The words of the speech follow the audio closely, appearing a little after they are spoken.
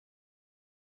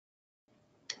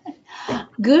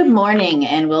Good morning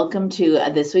and welcome to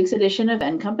this week's edition of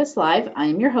NCompass Live.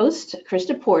 I'm your host,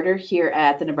 Krista Porter, here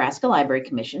at the Nebraska Library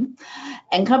Commission.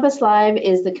 NCompass Live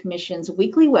is the Commission's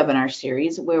weekly webinar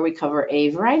series where we cover a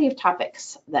variety of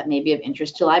topics that may be of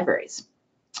interest to libraries.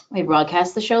 We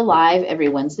broadcast the show live every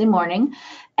Wednesday morning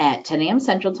at 10 a.m.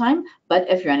 Central Time, but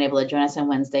if you're unable to join us on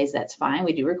Wednesdays, that's fine.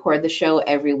 We do record the show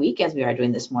every week, as we are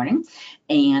doing this morning,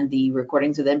 and the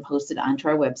recordings are then posted onto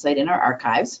our website in our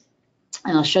archives.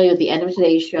 And I'll show you at the end of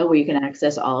today's show where you can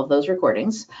access all of those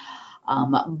recordings.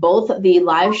 Both the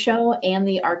live show and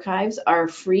the archives are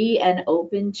free and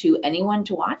open to anyone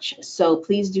to watch. So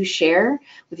please do share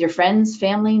with your friends,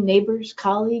 family, neighbors,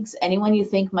 colleagues, anyone you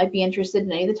think might be interested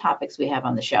in any of the topics we have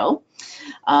on the show.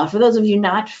 For those of you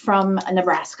not from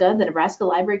Nebraska, the Nebraska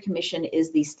Library Commission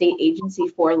is the state agency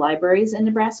for libraries in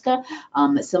Nebraska,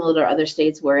 similar to other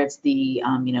states where it's the,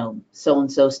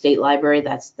 so-and-so state library,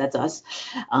 that's us.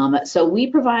 So we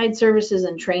provide services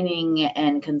and training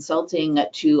and consulting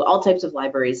to all types of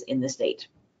libraries in the state.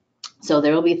 So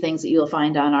there will be things that you'll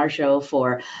find on our show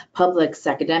for publics,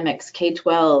 academics,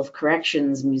 K-12,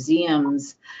 corrections,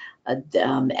 museums,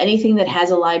 anything that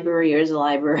has a library or is a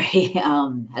library,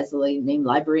 has the name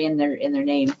library in their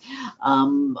name,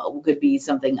 could be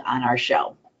something on our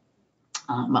show.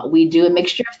 We do a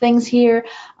mixture of things here.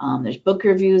 There's book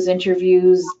reviews,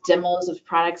 interviews, demos of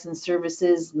products and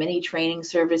services, mini training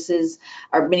services,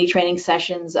 or mini training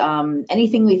sessions,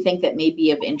 anything we think that may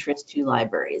be of interest to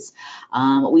libraries.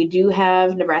 We do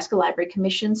have Nebraska Library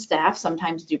Commission staff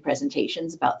sometimes do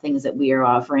presentations about things that we are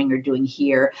offering or doing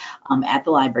here at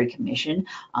the Library Commission,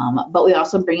 but we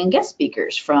also bring in guest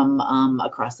speakers from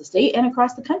across the state and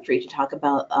across the country to talk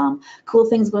about cool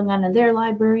things going on in their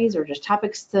libraries or just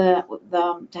topics to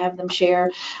have them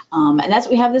share. And that's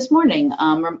what we have this morning.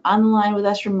 On the line with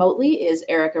us remotely is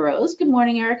Erica Rose. Good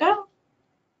morning, Erica.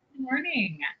 Good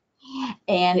morning.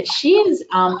 And she is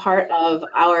part of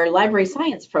our library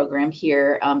science program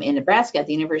here in Nebraska at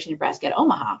the University of Nebraska at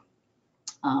Omaha.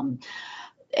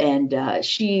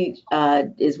 She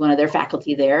is one of their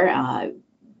faculty there,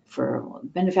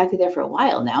 been a faculty there for a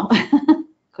while now,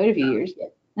 quite a few years.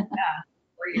 Yeah, 4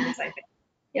 years, I think.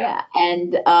 Yeah,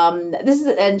 and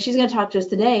she's going to talk to us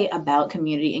today about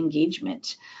community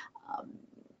engagement.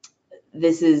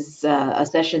 This is a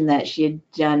session that she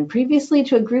had done previously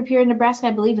to a group here in Nebraska,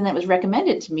 I believe, and that was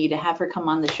recommended to me to have her come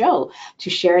on the show to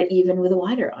share it even with a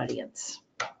wider audience.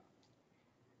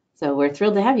 So we're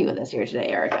thrilled to have you with us here today,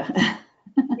 Erica.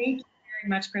 Thank you very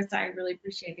much, Krista. I really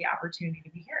appreciate the opportunity to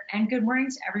be here. And good morning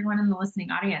to everyone in the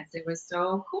listening audience. It was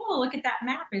so cool to look at that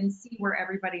map and see where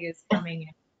everybody is coming in.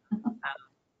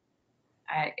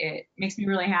 It makes me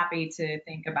really happy to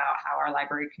think about how our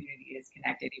library community is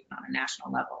connected even on a national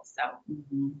level. So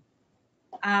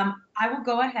I will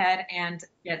go ahead and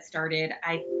get started.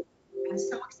 I'm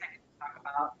so excited to talk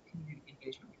about community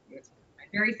engagement with you. It's one of my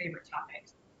very favorite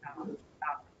topics about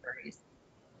libraries.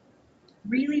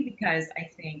 Really because I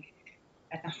think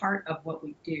at the heart of what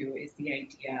we do is the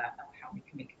idea of how we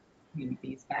can make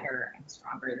communities better and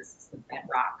stronger. This is the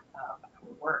bedrock of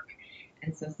our work.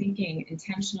 And so thinking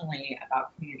intentionally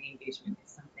about community engagement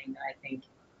is something that I think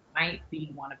might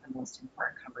be one of the most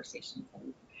important conversations that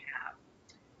we can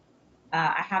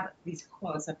have. I have these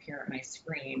quotes up here on my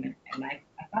screen, and I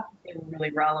thought that they were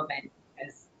really relevant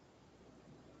because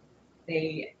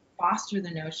they foster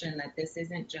the notion that this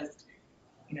isn't just,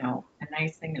 a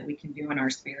nice thing that we can do in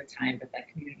our spare time, but that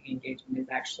community engagement is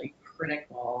actually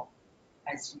critical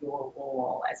as your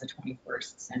role as a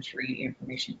 21st century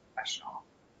information professional.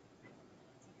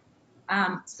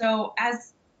 So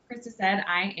as Krista said,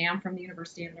 I am from the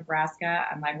University of Nebraska.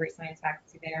 I'm library science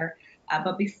faculty there.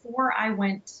 But before I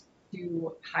went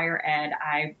to higher ed,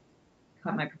 I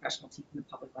cut my professional teeth in the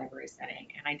public library setting.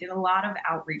 And I did a lot of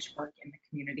outreach work in the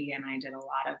community, and I did a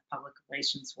lot of public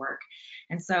relations work.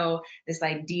 And so this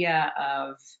idea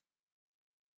of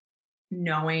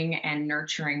knowing and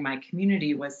nurturing my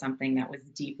community was something that was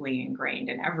deeply ingrained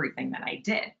in everything that I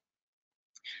did.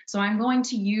 So I'm going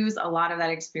to use a lot of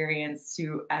that experience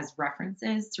as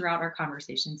references throughout our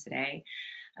conversation today.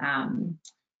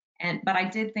 But I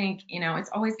did think, it's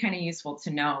always kind of useful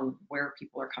to know where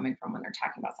people are coming from when they're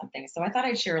talking about something. So I thought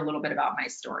I'd share a little bit about my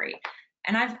story.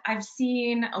 And I've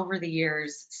seen over the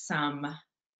years some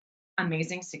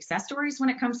amazing success stories when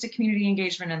it comes to community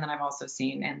engagement, and then I've also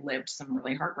seen and lived some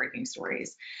really heartbreaking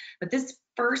stories. But this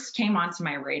first came onto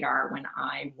my radar when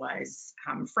I was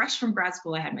fresh from grad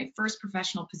school. I had my first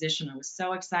professional position. I was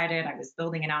so excited. I was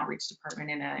building an outreach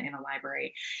department in a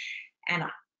library, and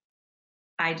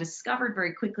I discovered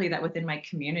very quickly that within my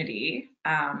community,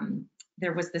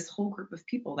 there was this whole group of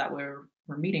people that were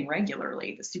meeting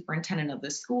regularly, the superintendent of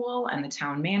the school and the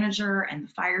town manager and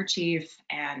the fire chief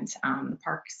and the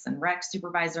parks and rec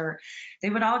supervisor. They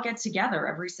would all get together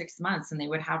every 6 months and they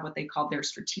would have what they called their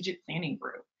strategic planning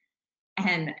group.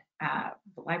 And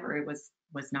the library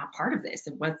was not part of this.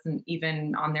 It wasn't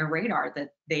even on their radar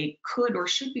that they could or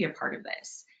should be a part of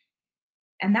this.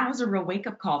 And that was a real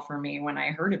wake-up call for me when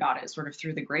I heard about it sort of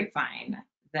through the grapevine,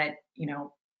 that, you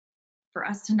know, for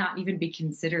us to not even be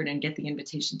considered and get the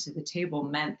invitation to the table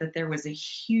meant that there was a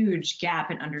huge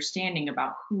gap in understanding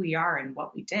about who we are and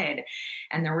what we did.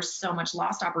 And there was so much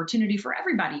lost opportunity for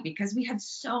everybody because we had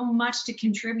so much to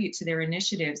contribute to their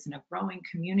initiatives in a growing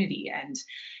community, and,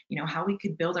 you know, how we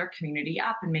could build our community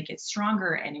up and make it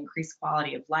stronger and increase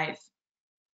quality of life.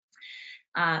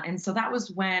 And so that was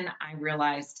when I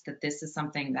realized that this is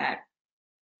something that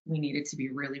we needed to be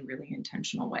really, really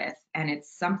intentional with. And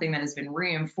it's something that has been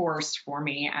reinforced for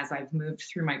me as I've moved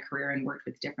through my career and worked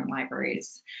with different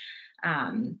libraries.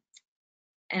 And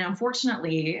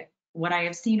unfortunately, what I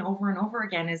have seen over and over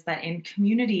again is that in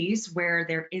communities where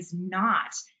there is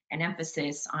not an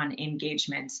emphasis on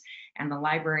engagement and the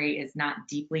library is not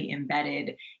deeply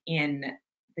embedded in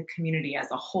the community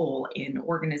as a whole, in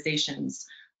organizations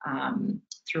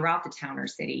throughout the town or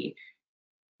city,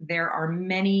 there are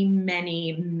many,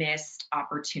 many missed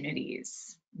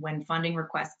opportunities. When funding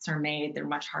requests are made, they're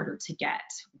much harder to get.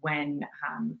 When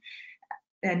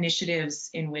initiatives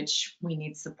in which we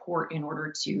need support in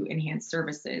order to enhance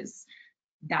services,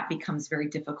 that becomes very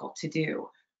difficult to do.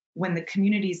 When the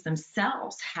communities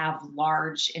themselves have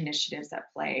large initiatives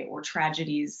at play, or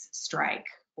tragedies strike,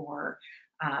 or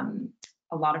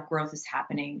a lot of growth is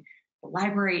happening, the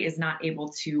library is not able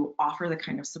to offer the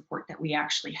kind of support that we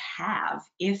actually have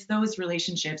if those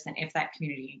relationships and if that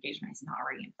community engagement is not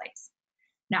already in place.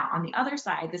 Now, on the other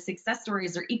side, the success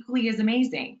stories are equally as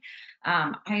amazing.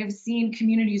 I have seen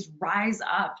communities rise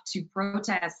up to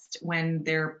protest when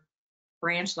their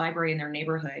branch library in their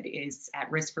neighborhood is at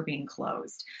risk for being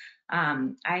closed.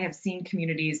 I have seen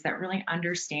communities that really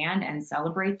understand and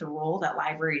celebrate the role that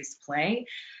libraries play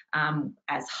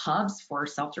as hubs for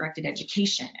self-directed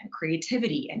education and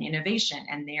creativity and innovation,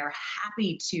 and they are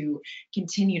happy to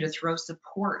continue to throw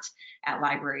support at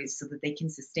libraries so that they can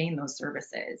sustain those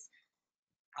services.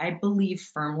 I believe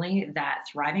firmly that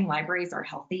thriving libraries are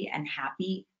healthy and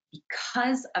happy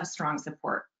because of strong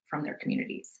support from their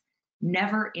communities,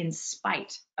 never in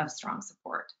spite of strong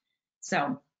support.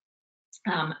 So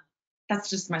that's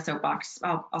just my soapbox.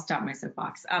 I'll stop my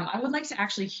soapbox. I would like to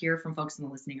actually hear from folks in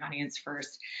the listening audience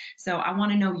first. So I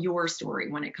want to know your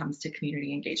story when it comes to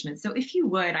community engagement. So if you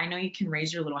would, I know you can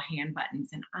raise your little hand buttons,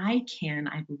 and I can,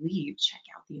 I believe, check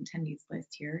out the attendees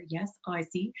list here. Yes, oh, I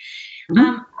see.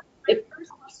 My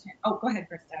first question. Oh, go ahead,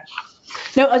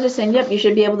 Krista. No, I was just saying, yep, you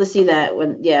should be able to see that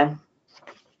when, yeah.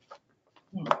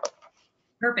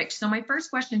 Perfect. So my first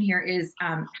question here is,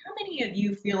 how many of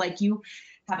you feel like you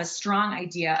have a strong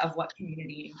idea of what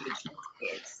community engagement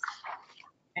is?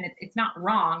 And it's not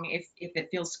wrong if it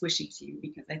feels squishy to you,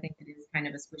 because I think it is kind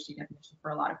of a squishy definition for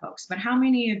a lot of folks. But how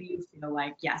many of you feel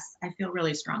like, yes, I feel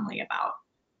really strongly about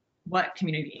what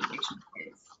community engagement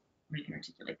is? I can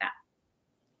articulate that.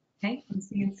 Okay, I'm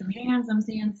seeing some hands. I'm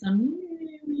seeing some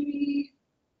maybe.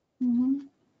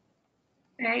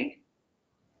 Okay.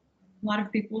 A lot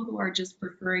of people who are just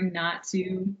preferring not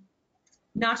to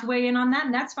weigh in on that,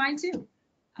 and that's fine too.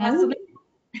 So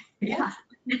yeah,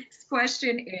 next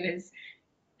question is,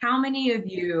 how many of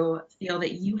you feel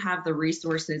that you have the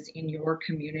resources in your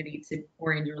community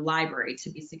or in your library to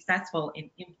be successful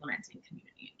in implementing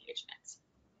community engagement?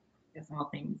 Because all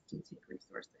things do take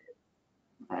resources.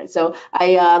 All right, so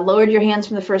I lowered your hands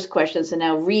from the first question, so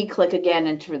now re-click again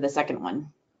into the second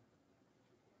one.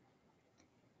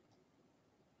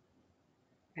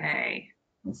 Okay.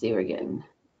 Let's see, we're getting.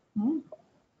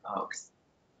 Folks.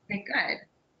 Okay, good.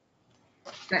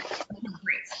 Good. Okay,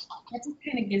 great. That just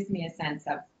kind of gives me a sense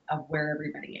of where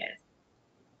everybody is.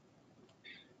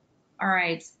 All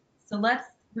right, so let's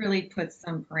really put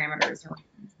some parameters around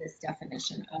this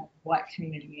definition of what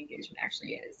community engagement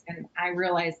actually is. And I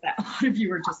realize that a lot of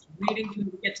you are just waiting to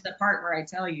get to the part where I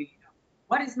tell you,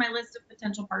 what is my list of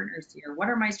potential partners here? What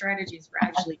are my strategies for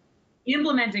actually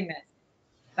implementing this?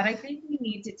 But I think we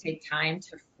need to take time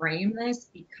to frame this,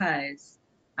 because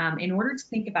in order to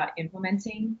think about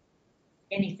implementing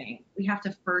anything, we have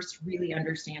to first really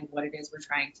understand what it is we're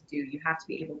trying to do. You have to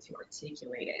be able to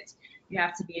articulate it. You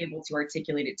have to be able to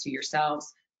articulate it to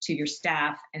yourselves, to your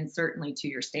staff, and certainly to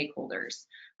your stakeholders.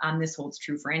 This holds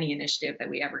true for any initiative that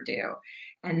we ever do.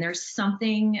 And there's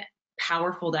something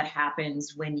powerful that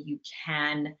happens when you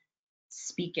can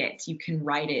speak it, you can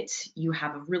write it, you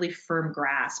have a really firm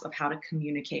grasp of how to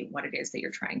communicate what it is that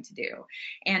you're trying to do.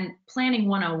 And Planning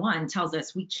 101 tells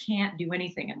us we can't do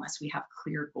anything unless we have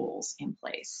clear goals in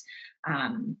place.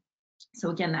 So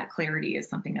again, that clarity is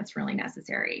something that's really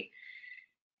necessary.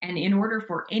 And in order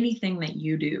for anything that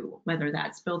you do, whether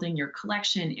that's building your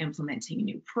collection, implementing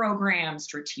new programs,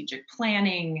 strategic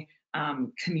planning,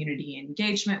 community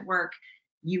engagement work,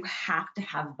 you have to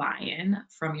have buy-in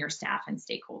from your staff and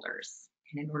stakeholders.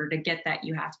 And in order to get that,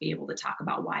 you have to be able to talk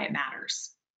about why it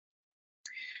matters.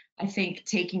 I think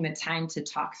taking the time to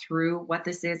talk through what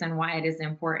this is and why it is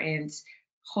important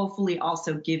hopefully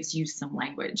also gives you some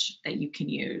language that you can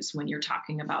use when you're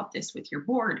talking about this with your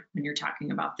board, when you're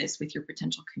talking about this with your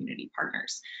potential community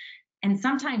partners. And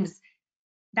sometimes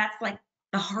that's like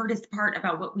the hardest part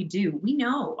about what we do. We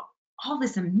know all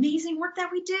this amazing work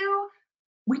that we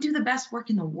do the best work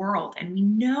in the world, and we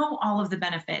know all of the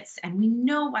benefits, and we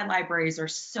know why libraries are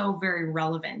so very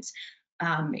relevant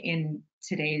in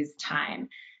today's time.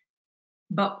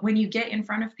 But when you get in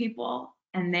front of people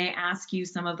and they ask you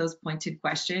some of those pointed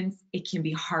questions, it can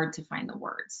be hard to find the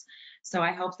words. So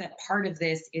I hope that part of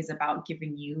this is about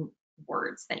giving you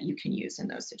words that you can use in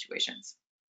those situations.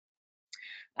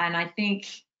 And I think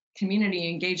community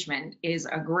engagement is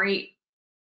a great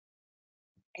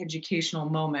educational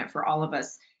moment for all of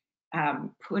us.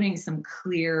 Putting some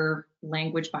clear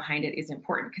language behind it is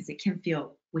important because it can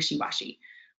feel wishy-washy.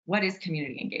 What is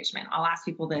community engagement? I'll ask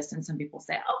people this, and some people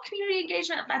say, oh, community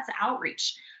engagement, that's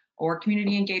outreach. Or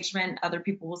community engagement, other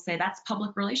people will say that's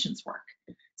public relations work.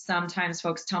 Sometimes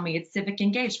folks tell me it's civic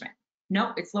engagement.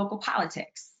 No, it's local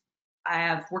politics. I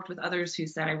have worked with others who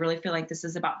said, I really feel like this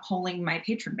is about polling my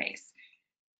patron base.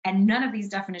 And none of these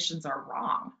definitions are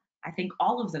wrong. I think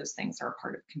all of those things are a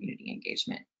part of community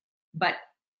engagement, but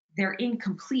they're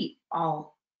incomplete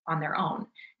all on their own.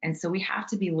 And so we have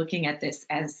to be looking at this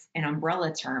as an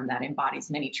umbrella term that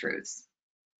embodies many truths.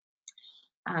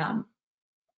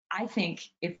 I think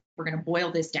if we're going to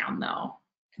boil this down, though,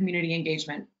 community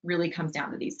engagement really comes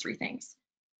down to these three things: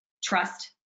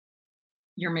 trust,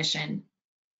 your mission,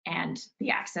 and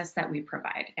the access that we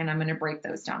provide. And I'm going to break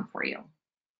those down for you.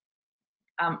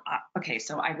 Okay,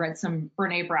 so I read some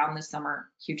Brene Brown this summer,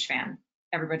 huge fan.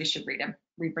 Everybody should read him.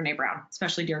 Read Brene Brown,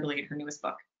 especially Dare to Lead, her newest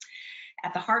book.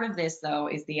 At the heart of this, though,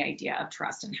 is the idea of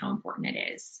trust and how important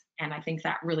it is. And I think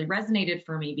that really resonated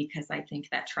for me because I think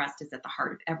that trust is at the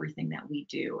heart of everything that we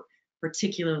do,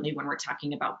 particularly when we're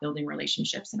talking about building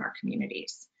relationships in our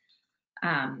communities.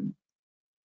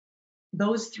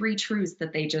 Those three truths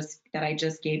that I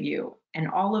just gave you, and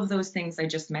all of those things I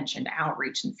just mentioned,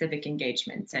 outreach and civic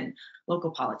engagements and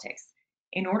local politics,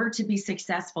 in order to be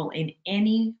successful in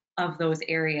any of those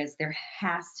areas, there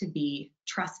has to be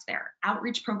trust there.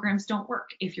 Outreach programs don't work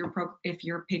if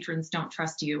your patrons don't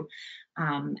trust you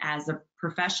as a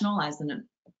professional, as an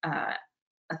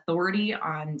authority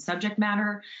on subject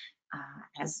matter,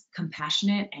 as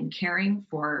compassionate and caring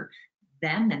for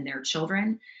them and their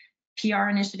children. PR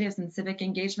initiatives and civic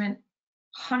engagement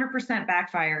 100%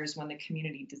 backfires when the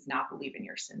community does not believe in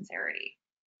your sincerity.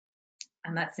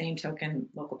 On that same token,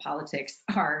 local politics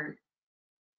are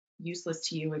useless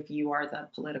to you if you are the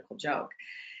political joke,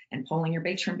 and polling your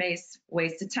patron base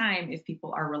waste of time if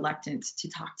people are reluctant to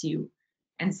talk to you.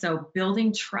 And so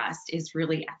building trust is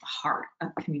really at the heart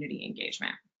of community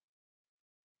engagement.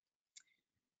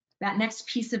 That next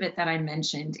piece of it that I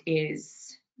mentioned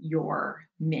is your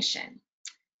mission.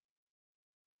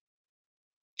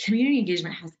 Community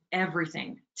engagement has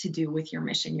everything to do with your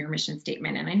mission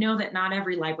statement. And I know that not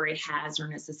every library has or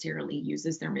necessarily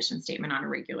uses their mission statement on a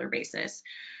regular basis.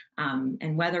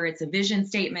 And whether it's a vision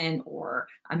statement or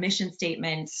a mission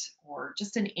statement or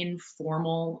just an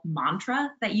informal mantra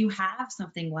that you have,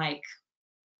 something like,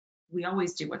 we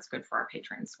always do what's good for our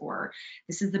patrons, or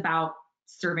this is about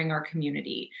serving our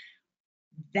community,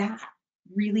 that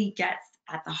really gets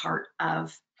at the heart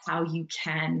of how you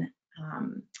can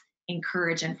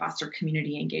encourage and foster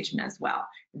community engagement as well.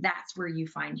 That's where you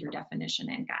find your definition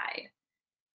and guide.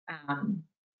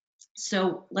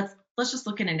 So let's just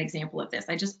look at an example of this.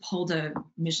 I just pulled a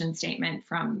mission statement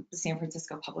from the San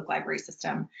Francisco Public Library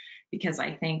System because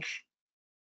I think,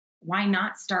 why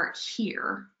not start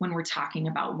here when we're talking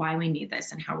about why we need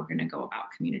this and how we're going to go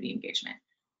about community engagement.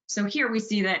 So here we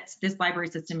see that this library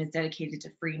system is dedicated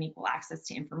to free and equal access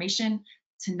to information,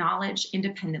 to knowledge,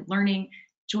 independent learning,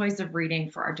 joys of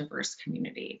reading for our diverse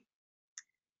community.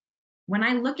 When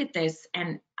I look at this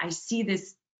and I see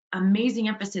this amazing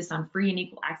emphasis on free and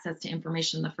equal access to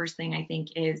information, the first thing I think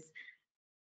is,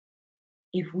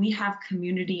 if we have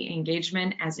community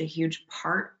engagement as a huge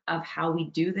part of how we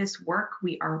do this work,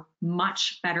 we are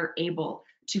much better able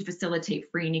to facilitate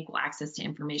free and equal access to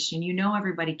information. You know,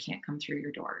 everybody can't come through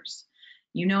your doors.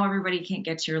 You know, everybody can't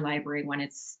get to your library when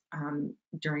it's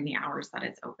during the hours that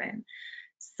it's open.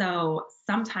 So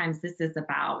sometimes this is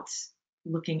about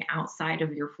looking outside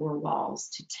of your four walls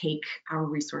to take our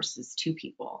resources to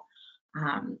people.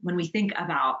 When we think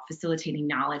about facilitating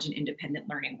knowledge and independent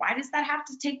learning, why does that have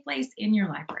to take place in your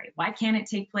library? Why can't it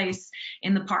take place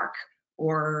in the park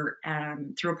or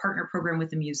through a partner program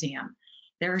with a museum?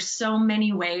 There are so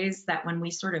many ways that when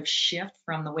we sort of shift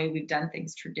from the way we've done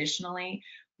things traditionally,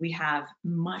 we have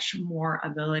much more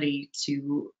ability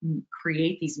to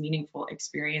create these meaningful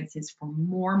experiences for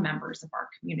more members of our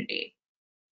community.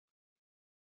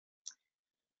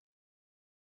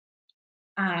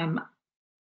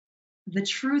 The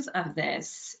truth of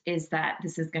this is that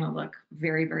this is going to look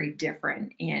very, very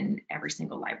different in every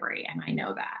single library, and I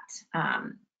know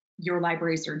that. Your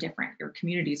libraries are different, your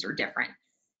communities are different.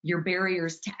 Your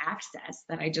barriers to access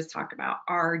that I just talked about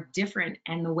are different,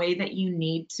 and the way that you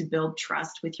need to build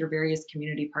trust with your various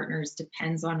community partners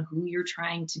depends on who you're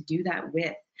trying to do that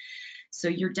with. So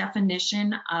your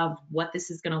definition of what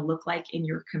this is going to look like in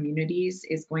your communities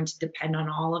is going to depend on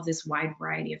all of this wide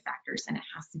variety of factors, and it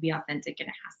has to be authentic and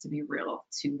it has to be real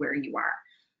to where you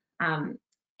are.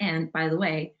 And by the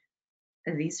way,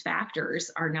 these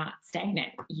factors are not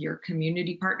stagnant. Your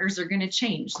community partners are going to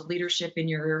change. The leadership in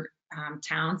your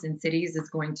towns and cities is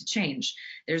going to change.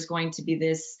 There's going to be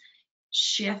this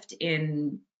shift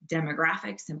in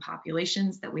demographics and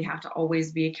populations that we have to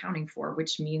always be accounting for,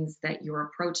 which means that your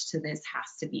approach to this has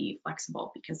to be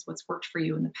flexible, because what's worked for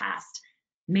you in the past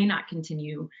may not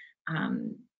continue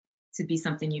to be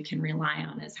something you can rely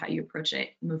on as how you approach it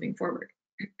moving forward.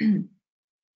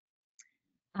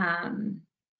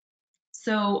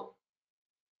 So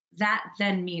that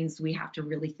then means we have to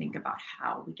really think about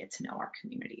how we get to know our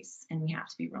communities, and we have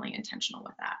to be really intentional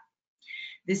with that.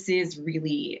 This is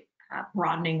really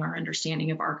broadening our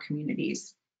understanding of our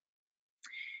communities.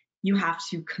 You have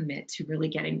to commit to really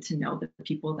getting to know the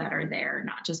people that are there,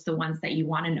 not just the ones that you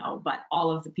want to know, but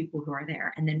all of the people who are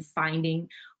there, and then finding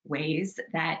ways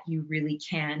that you really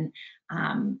can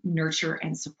nurture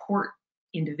and support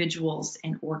individuals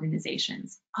and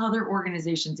organizations, other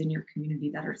organizations in your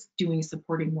community that are doing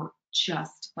supporting work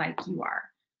just like you are.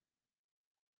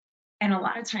 And a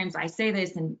lot of times I say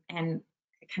this and I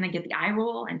kind of get the eye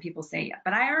roll, and people say,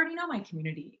 but I already know my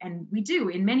community. And we do.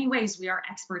 In many ways, we are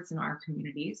experts in our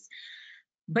communities.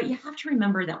 But you have to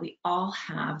remember that we all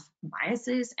have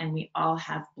biases and we all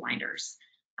have blinders.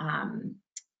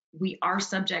 We are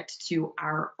subject to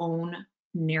our own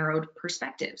narrowed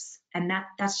perspectives, and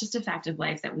that's just a fact of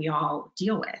life that we all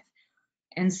deal with.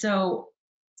 And so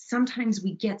sometimes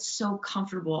we get so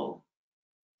comfortable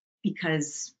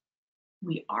because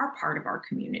we are part of our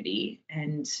community,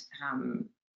 and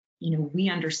you know, we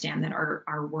understand that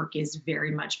our work is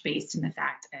very much based in the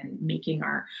fact and making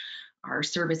our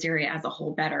service area as a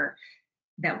whole better,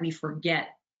 that we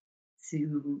forget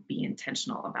to be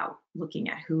intentional about looking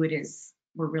at who it is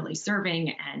we're really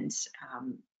serving and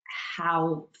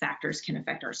how factors can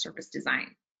affect our service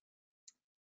design.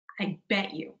 I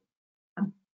bet you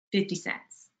 50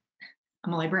 cents.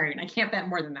 I'm a librarian, I can't bet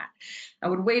more than that. I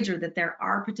would wager that there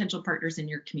are potential partners in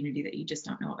your community that you just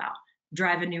don't know about.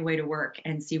 Drive a new way to work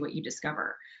and see what you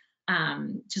discover.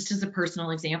 Just as a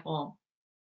personal example,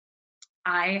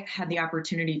 I had the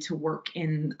opportunity to work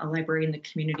in a library in the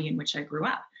community in which I grew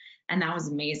up, and that was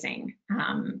amazing,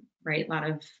 right?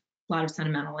 A lot of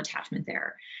sentimental attachment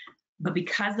there. But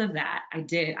because of that,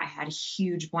 I had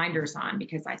huge blinders on,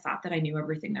 because I thought that I knew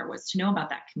everything there was to know about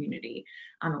that community.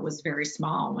 It was very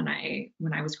small when I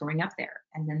was growing up there.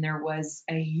 And then there was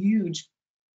a huge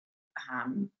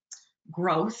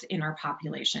growth in our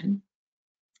population.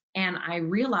 And I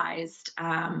realized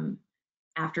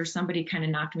after somebody kind of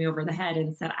knocked me over the head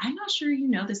and said, I'm not sure you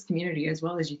know this community as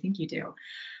well as you think you do,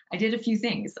 I did a few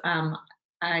things.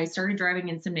 I started driving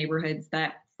in some neighborhoods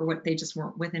that they just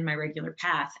weren't within my regular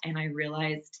path. And I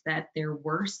realized that there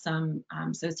were some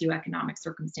socioeconomic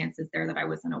circumstances there that I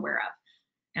wasn't aware of.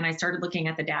 And I started looking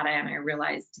at the data, and I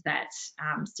realized that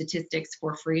statistics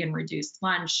for free and reduced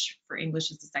lunch, for English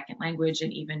as a second language,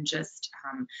 and even just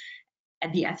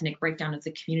the ethnic breakdown of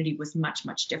the community was much,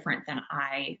 much different than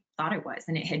I thought it was.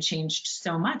 And it had changed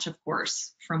so much, of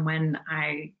course, from when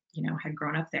I, had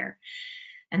grown up there.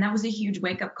 And that was a huge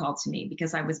wake-up call to me,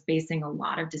 because I was basing a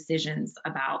lot of decisions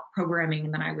about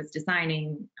programming that I was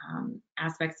designing,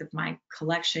 aspects of my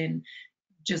collection,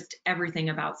 just everything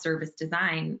about service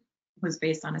design was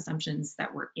based on assumptions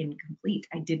that were incomplete.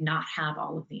 I did not have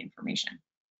all of the information.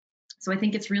 So I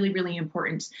think it's really, really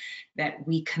important that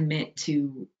we commit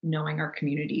to knowing our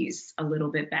communities a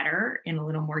little bit better in a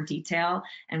little more detail,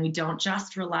 and we don't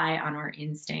just rely on our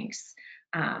instincts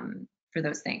for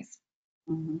those things.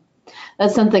 Mm-hmm.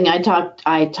 That's something I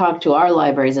talk to our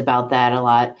libraries about that a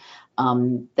lot,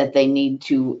 that they need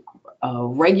to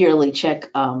regularly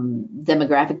check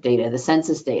demographic data, the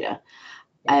census data.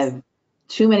 I Yes. have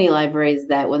too many libraries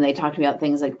that when they talk to me about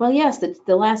things like, well, yes,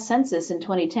 the last census in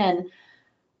 2010,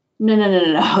 no,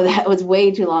 that was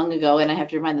way too long ago. And I have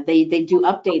to remind that they do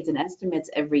updates and estimates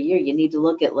every year. You need to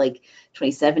look at like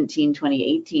 2017,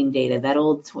 2018 data. That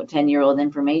old 10-year-old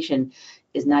information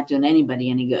is not doing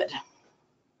anybody any good.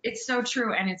 It's so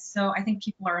true. And it's so, I think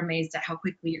people are amazed at how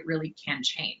quickly it really can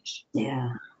change.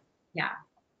 Yeah. Yeah.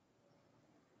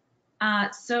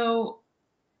 So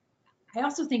I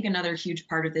also think another huge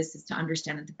part of this is to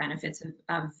understand that the benefits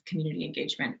of community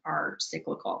engagement are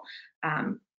cyclical.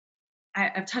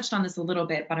 I've touched on this a little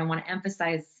bit, but I want to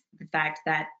emphasize the fact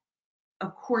that,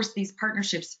 of course, these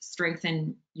partnerships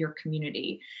strengthen your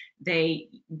community.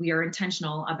 We are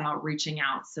intentional about reaching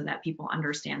out so that people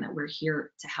understand that we're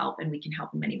here to help and we can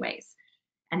help in many ways.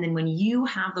 And then when you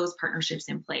have those partnerships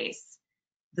in place,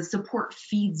 the support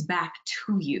feeds back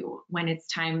to you when it's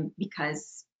time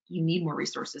because you need more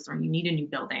resources or you need a new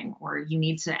building or you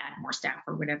need to add more staff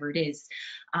or whatever it is.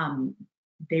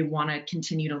 They want to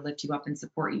continue to lift you up and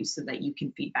support you so that you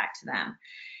can feed back to them.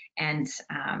 And,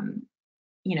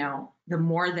 the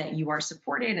more that you are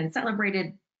supported and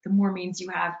celebrated, the more means you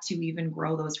have to even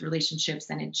grow those relationships,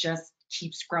 and it just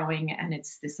keeps growing, and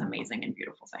it's this amazing and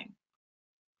beautiful thing.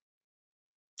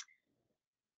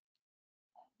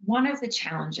 One of the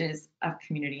challenges of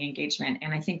community engagement,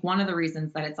 and I think one of the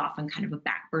reasons that it's often kind of a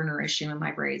back burner issue in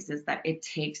libraries, is that it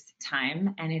takes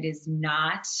time and it is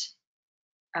not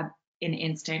an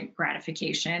instant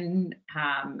gratification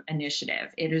initiative.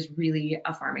 It is really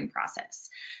a farming process.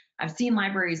 I've seen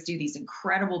libraries do these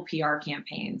incredible PR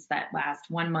campaigns that last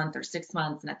 1 month or 6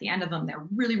 months, and at the end of them, they're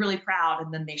really, really proud,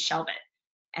 and then they shelve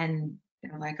it. And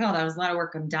they're like, oh, that was a lot of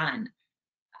work, I'm done.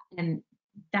 And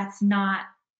that's not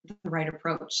the right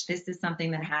approach. This is something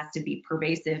that has to be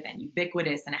pervasive and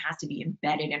ubiquitous, and it has to be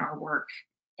embedded in our work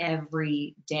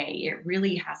every day. It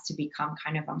really has to become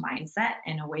kind of a mindset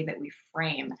and a way that we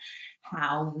frame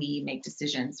how we make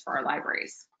decisions for our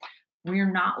libraries.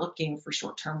 We're not looking for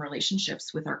short-term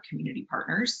relationships with our community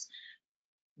partners.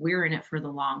 We're in it for the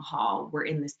long haul. We're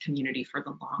in this community for the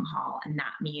long haul. And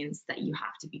that means that you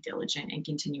have to be diligent and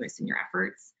continuous in your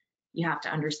efforts. You have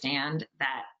to understand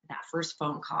that that first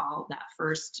phone call, that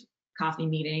first coffee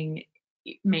meeting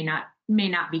may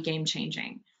not be game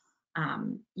changing.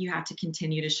 You have to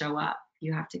continue to show up.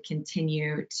 You have to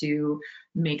continue to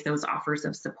make those offers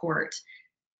of support.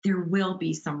 There will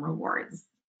be some rewards.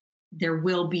 There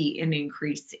will be an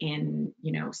increase in,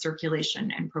 circulation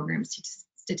and program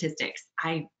statistics.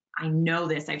 I know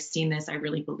this, I've seen this, I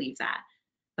really believe that.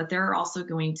 But there are also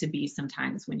going to be some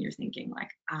times when you're thinking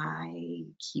like, I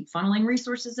keep funneling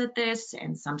resources at this,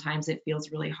 and sometimes it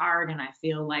feels really hard and I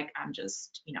feel like I'm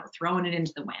just, throwing it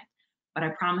into the wind. But I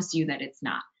promise you that it's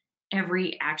not.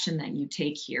 Every action that you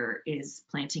take here is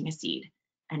planting a seed,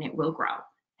 and it will grow,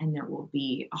 and there will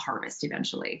be a harvest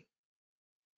eventually.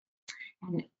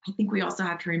 And I think we also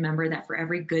have to remember that for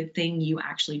every good thing you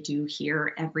actually do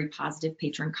here, every positive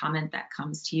patron comment that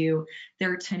comes to you,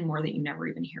 there are 10 more that you never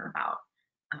even hear about.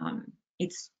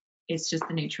 It's just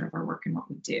the nature of our work and what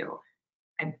we do.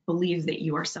 I believe that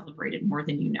you are celebrated more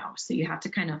than you know. So you have to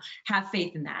kind of have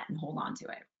faith in that and hold on to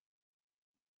it.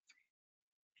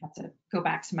 I have to go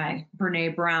back to my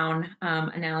Brene Brown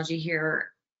analogy here.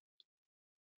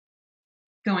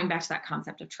 Going back to that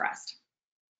concept of trust.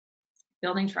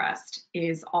 Building trust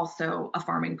is also a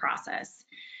farming process.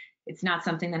 It's not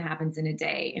something that happens in a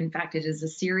day. In fact, it is a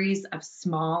series of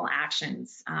small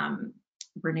actions.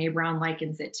 Brene Brown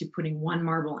likens it to putting one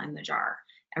marble in the jar.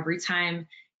 Every time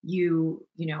you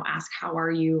ask, how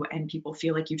are you? And people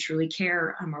feel like you truly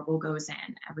care, a marble goes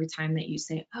in. Every time that you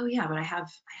say, oh yeah, but I have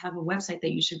a website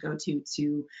that you should go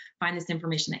to find this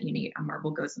information that you need, a marble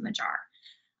goes in the jar.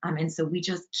 And so we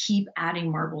just keep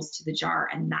adding marbles to the jar,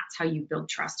 and that's how you build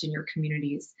trust in your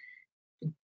communities.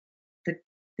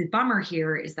 The bummer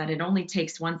here is that it only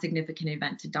takes one significant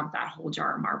event to dump that whole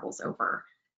jar of marbles over,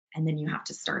 and then you have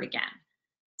to start again.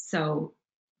 So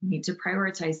we need to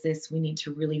prioritize this. We need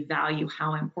to really value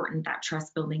how important that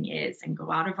trust building is and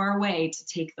go out of our way to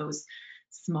take those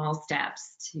small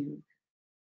steps to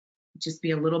just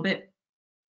be a little bit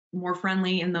more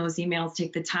friendly in those emails.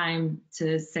 Take the time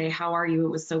to say, how are you?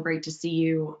 It was so great to see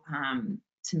you,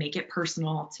 to make it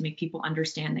personal, to make people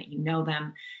understand that you know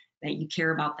them, that you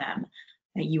care about them,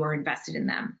 that you are invested in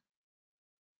them.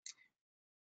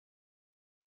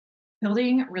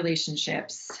 Building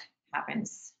relationships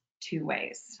happens two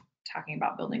ways. Talking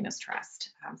about building this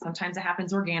trust. Sometimes it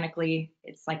happens organically.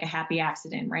 It's like a happy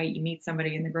accident, right? You meet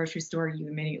somebody in the grocery store, you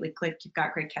immediately click, you've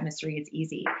got great chemistry, it's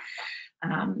easy.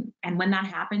 And when that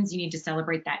happens, you need to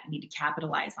celebrate that. You need to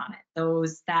capitalize on it.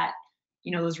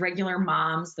 Those regular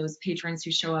moms, those patrons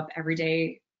who show up every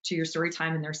day to your story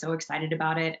time and they're so excited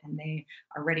about it and they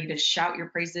are ready to shout your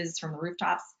praises from the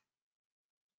rooftops.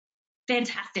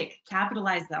 Fantastic.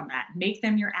 Capitalize on that. Make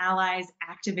them your allies,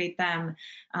 activate them,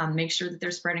 make sure that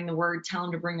they're spreading the word, tell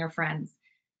them to bring their friends.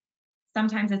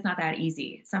 Sometimes it's not that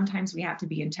easy. Sometimes we have to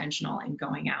be intentional in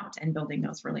going out and building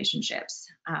those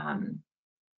relationships. And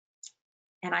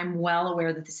I'm well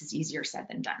aware that this is easier said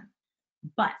than done.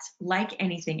 But like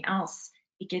anything else,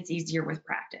 it gets easier with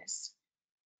practice.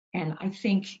 And I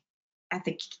think at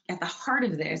the heart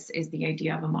of this is the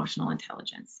idea of emotional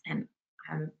intelligence. And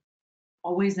I'm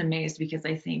always amazed because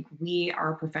I think we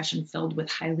are a profession filled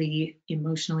with highly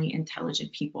emotionally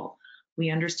intelligent people. We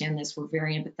understand this. We're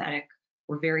very empathetic.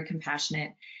 We're very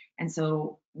compassionate. And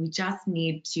so we just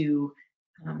need to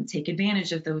take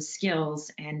advantage of those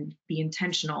skills and be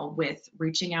intentional with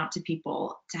reaching out to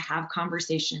people, to have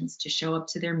conversations, to show up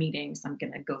to their meetings. I'm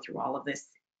going to go through all of this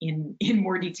in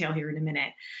more detail here in a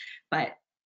minute, but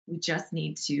we just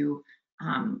need to,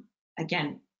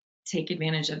 again, take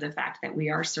advantage of the fact that we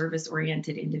are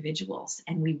service-oriented individuals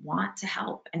and we want to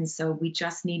help. And so we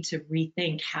just need to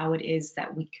rethink how it is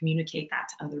that we communicate that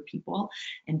to other people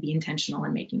and be intentional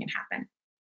in making it happen.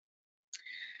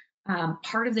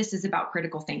 Part of this is about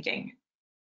critical thinking.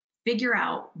 Figure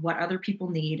out what other people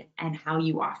need and how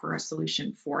you offer a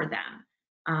solution for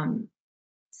them.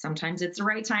 Sometimes it's the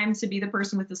right time to be the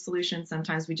person with the solution.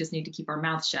 Sometimes we just need to keep our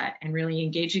mouth shut, and really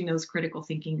engaging those critical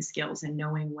thinking skills and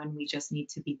knowing when we just need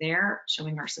to be there,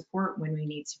 showing our support, when we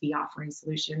need to be offering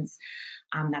solutions.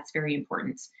 That's very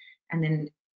important. And then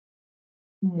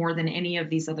more than any of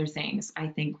these other things, I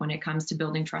think when it comes to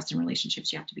building trust in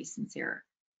relationships, you have to be sincere.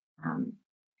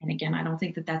 And again, I don't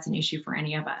think that that's an issue for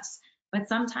any of us, but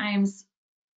sometimes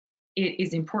it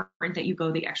is important that you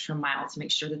go the extra mile to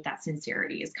make sure that that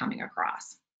sincerity is coming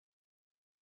across.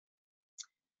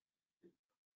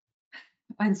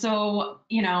 And so,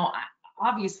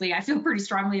 obviously I feel pretty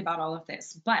strongly about all of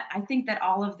this, but I think that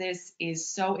all of this is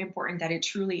so important that it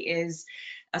truly is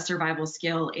a survival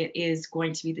skill. It is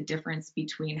going to be the difference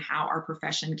between how our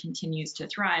profession continues to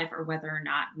thrive or whether or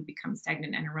not we become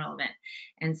stagnant and irrelevant.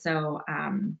 And so,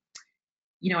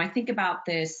 I think about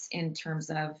this in terms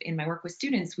of, in my work with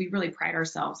students, we really pride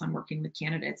ourselves on working with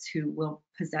candidates who will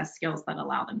possess skills that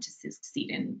allow them to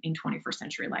succeed in 21st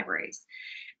century libraries.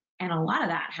 And a lot of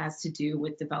that has to do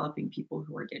with developing people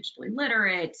who are digitally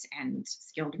literate and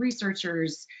skilled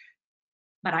researchers.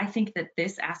 But I think that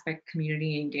this aspect,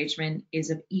 community engagement,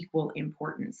 is of equal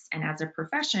importance. And as a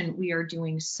profession, we are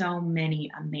doing so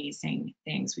many amazing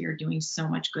things. We are doing so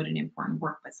much good and important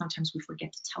work, but sometimes we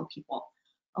forget to tell people.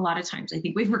 A lot of times, I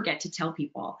think we forget to tell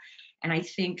people. And I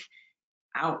think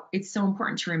it's so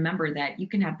important to remember that you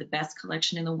can have the best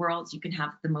collection in the world, you can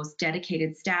have the most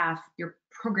dedicated staff, your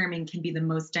programming can be the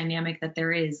most dynamic that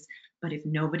there is, but if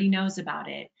nobody knows about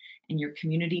it and your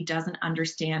community doesn't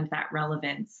understand that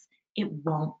relevance, it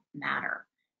won't matter.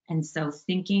 And so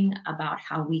thinking about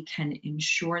how we can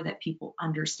ensure that people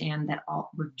understand that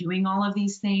we're doing all of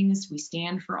these things, we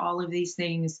stand for all of these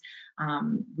things,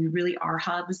 we really are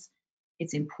hubs,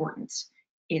 it's important.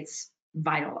 It's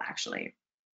vital, actually.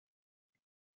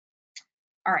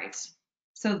 All right,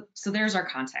 so there's our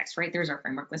context, right? There's our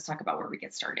framework. Let's talk about where we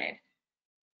get started.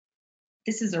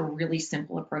 This is a really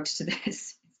simple approach to this.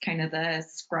 It's kind of the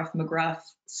Scruff McGruff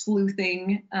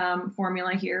sleuthing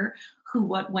formula here: who,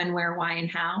 what, when, where, why,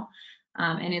 and how.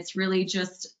 And it's really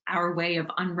just our way of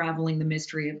unraveling the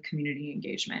mystery of community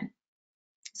engagement.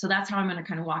 So that's how I'm going to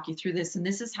kind of walk you through this. And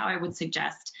this is how I would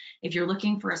suggest, if you're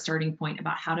looking for a starting point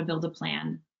about how to build a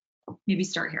plan, maybe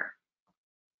start here.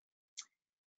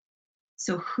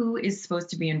 So who is supposed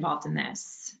to be involved in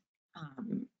this?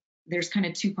 There's kind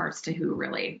of two parts to who,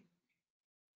 really.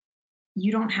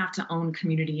 You don't have to own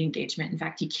community engagement. In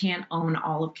fact, you can't own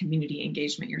all of community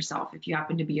engagement yourself. If you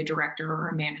happen to be a director or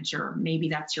a manager, maybe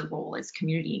that's your role as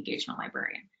community engagement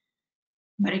librarian.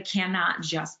 But it cannot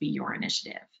just be your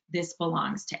initiative. This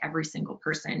belongs to every single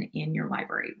person in your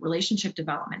library. Relationship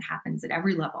development happens at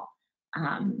every level.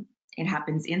 It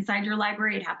happens inside your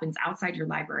library, it happens outside your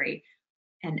library,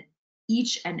 and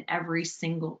each and every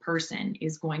single person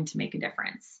is going to make a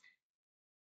difference.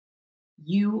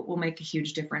 You will make a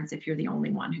huge difference if you're the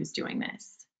only one who's doing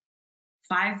this.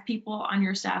 5 people on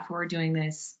your staff who are doing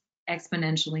this,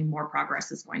 exponentially more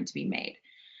progress is going to be made.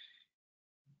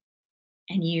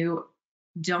 And you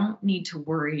don't need to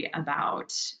worry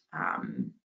about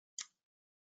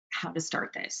how to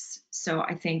start this. So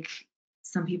I think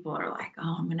some people are like,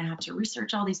 oh, I'm going to have to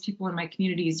research all these people in my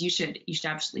communities. You should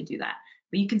absolutely do that.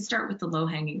 But you can start with the low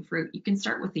hanging fruit. You can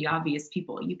start with the obvious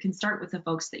people. You can start with the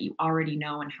folks that you already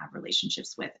know and have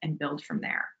relationships with and build from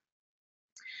there.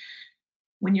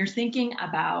 When you're thinking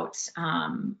about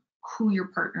who your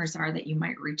partners are that you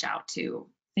might reach out to,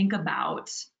 think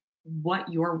about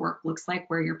what your work looks like,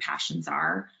 where your passions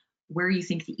are, where you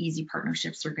think the easy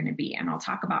partnerships are going to be. And I'll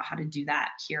talk about how to do that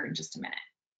here in just a minute.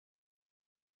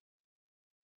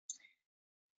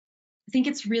 I think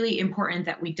it's really important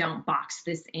that we don't box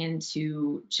this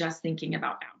into just thinking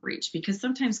about outreach, because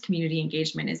sometimes community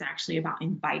engagement is actually about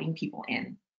inviting people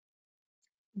in.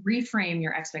 Reframe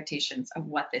your expectations of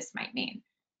what this might mean.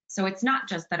 So it's not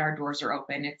just that our doors are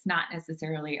open. It's not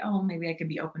necessarily, oh, maybe I could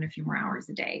be open a few more hours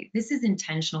a day. This is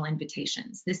intentional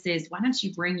invitations. This is, why don't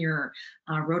you bring your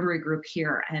Rotary group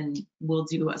here and we'll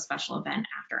do a special event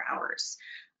after hours.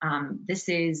 This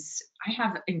is, I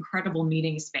have incredible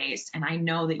meeting space and I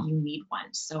know that you need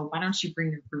one. So why don't you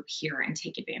bring your group here and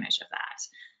take advantage of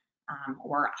that?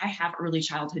 Or I have early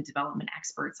childhood development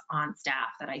experts on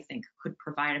staff that I think could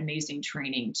provide amazing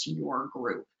training to your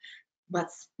group.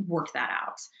 Let's work that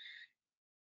out.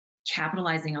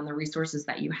 Capitalizing on the resources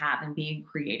that you have and being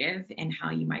creative in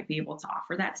how you might be able to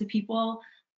offer that to people.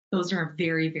 Those are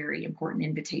very, very important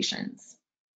invitations.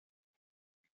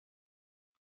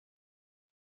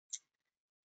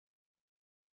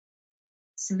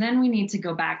 So then we need to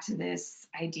go back to this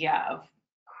idea of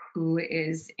who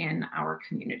is in our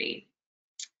community.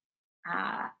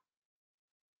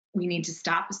 We need to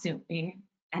stop assuming,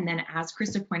 and then as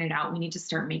Krista pointed out, we need to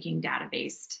start making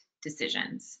data-based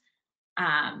decisions.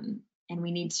 And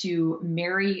we need to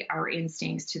marry our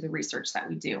instincts to the research that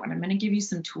we do. And I'm going to give you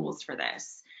some tools for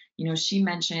this. You know, she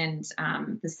mentioned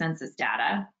the census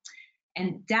data,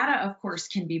 and data, of course,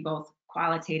 can be both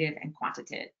qualitative and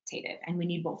quantitative, and we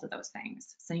need both of those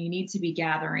things. So you need to be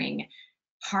gathering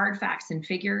hard facts and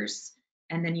figures,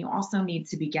 and then you also need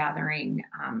to be gathering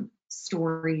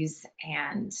stories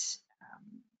and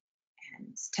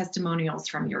testimonials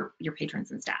from your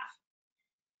patrons and staff.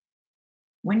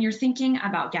 When you're thinking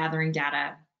about gathering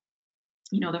data,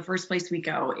 you know, the first place we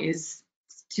go is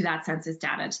to that census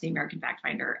data, to the American Fact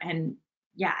Finder. And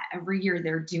yeah, every year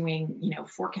they're doing, you know,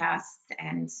 forecasts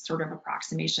and sort of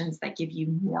approximations that give you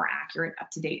more accurate,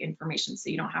 up-to-date information, so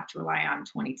you don't have to rely on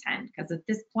 2010, because at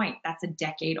this point, that's a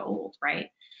decade old, right?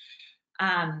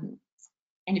 And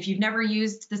if you've never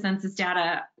used the census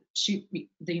data, shoot me,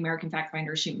 the American Fact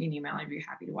Finder, shoot me an email. I'd be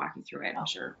happy to walk you through it. I'm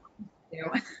sure.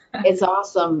 It's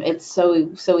awesome. It's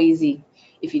so easy.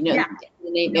 If you know Yeah.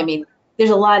 the name, I mean, there's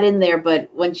a lot in there,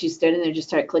 but once you start in there, just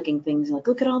start clicking things, like,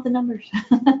 look at all the numbers.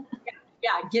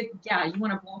 Yeah, you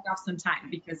want to block off some time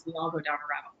because we all go down a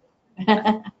rabbit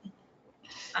hole.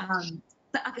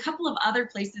 A couple of other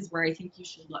places where I think you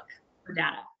should look for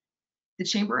data. The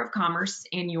Chamber of Commerce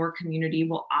in your community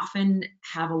will often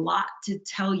have a lot to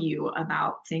tell you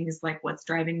about things like what's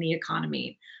driving the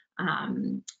economy,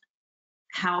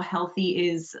 how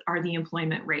healthy are the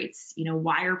employment rates, you know,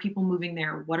 why are people moving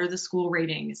there, what are the school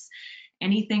ratings,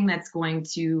 anything that's going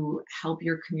to help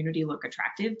your community look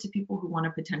attractive to people who want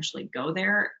to potentially go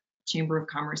there. Chamber of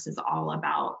Commerce is all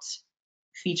about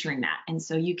featuring that. And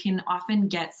so you can often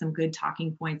get some good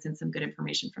talking points and some good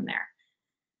information from there.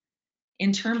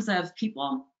 In terms of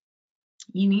people,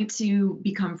 you need to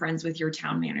become friends with your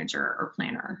town manager or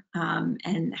planner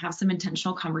and have some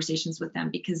intentional conversations with them,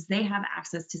 because they have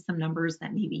access to some numbers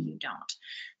that maybe you don't.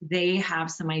 They have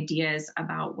some ideas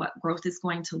about what growth is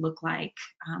going to look like,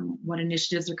 what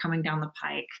initiatives are coming down the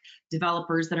pike,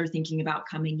 developers that are thinking about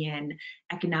coming in,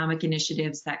 economic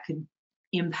initiatives that could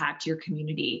impact your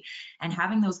community. And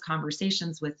having those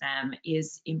conversations with them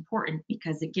is important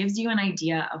because it gives you an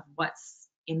idea of what's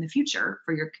in the future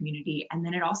for your community, and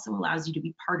then it also allows you to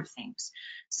be part of things,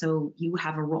 so you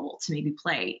have a role to maybe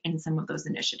play in some of those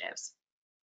initiatives.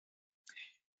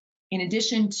 In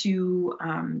addition to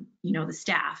you know, the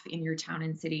staff in your town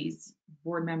and cities,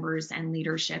 board members and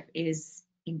leadership is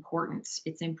important.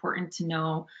 It's important to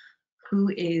know who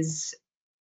is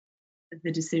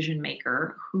the decision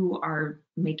maker, who are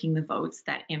making the votes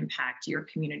that impact your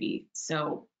community.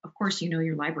 So of course, you know,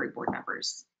 your library board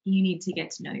members. You need to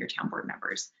get to know your town board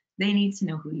members. They need to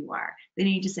know who you are. They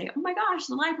need to say, oh my gosh,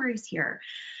 the library's here.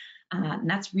 And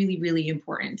that's really, really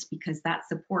important, because that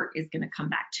support is going to come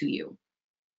back to you.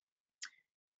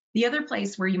 The other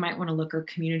place where you might want to look are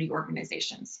community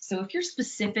organizations. So if you're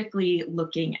specifically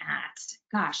looking at,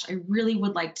 gosh, I really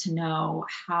would like to know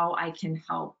how I can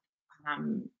help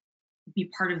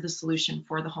be part of the solution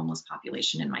for the homeless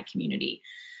population in my community.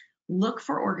 Look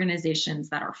for organizations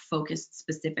that are focused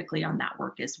specifically on that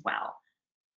work as well.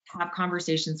 Have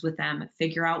conversations with them,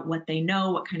 figure out what they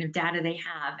know, what kind of data they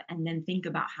have, and then think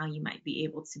about how you might be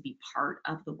able to be part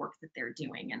of the work that they're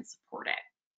doing and support it.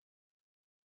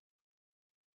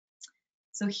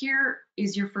 So here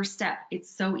is your first step.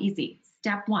 It's so easy.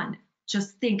 Step one,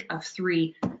 just think of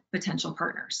 3 potential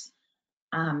partners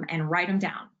and write them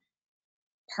down.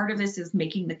 Part of this is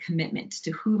making the commitment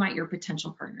to who might your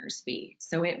potential partners be.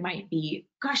 So it might be,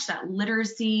 gosh, that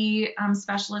literacy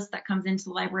specialist that comes into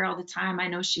the library all the time. I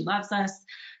know she loves us.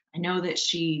 I know that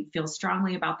she feels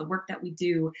strongly about the work that we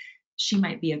do. She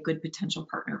might be a good potential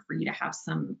partner for you to have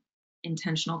some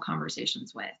intentional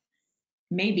conversations with.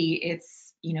 Maybe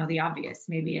it's, the obvious.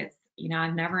 Maybe it's,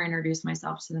 I've never introduced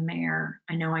myself to the mayor.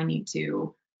 I know I need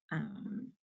to.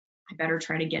 I better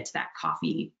try to get to that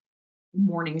coffee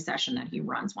morning session that he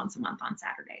runs once a month on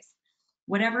Saturdays.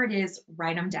 Whatever it is,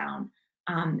 write them down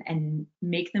and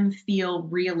make them feel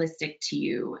realistic to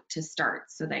you to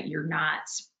start, so that you're not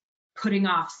putting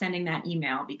off sending that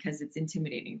email because it's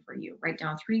intimidating for you. Write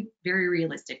down 3 very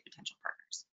realistic potential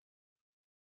partners.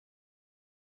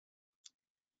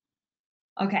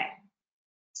 Okay,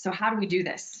 so how do we do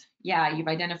this? Yeah, you've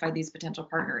identified these potential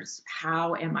partners.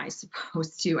 How am I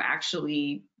supposed to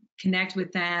actually connect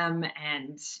with them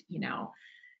and,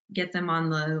 get them on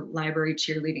the library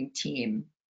cheerleading team?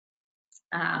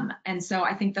 And so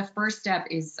I think the first step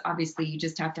is, obviously, you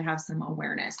just have to have some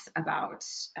awareness about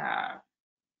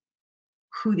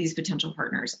who these potential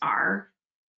partners are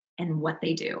and what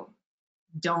they do.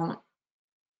 Don't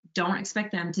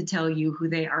expect them to tell you who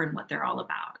they are and what they're all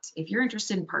about. If you're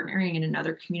interested in partnering in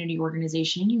another community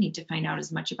organization, you need to find out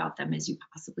as much about them as you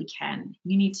possibly can.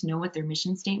 You need to know what their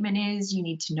mission statement is. You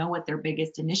need to know what their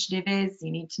biggest initiative is.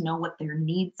 You need to know what their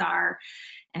needs are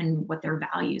and what their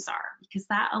values are, because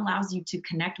that allows you to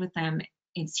connect with them.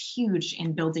 It's huge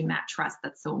in building that trust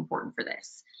that's so important for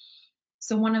this.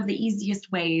 So one of the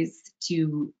easiest ways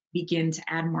to begin to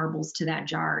add marbles to that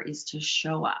jar is to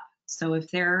show up. So if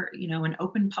they're, an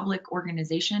open public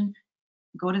organization,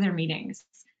 go to their meetings.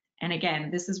 And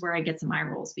again, this is where I get some eye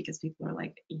rolls, because people are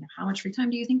like, how much free time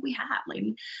do you think we have,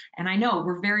 lady? And I know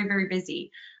we're very, very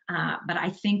busy, but I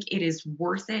think it is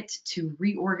worth it to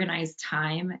reorganize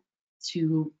time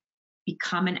to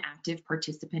become an active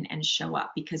participant and show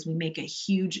up, because we make a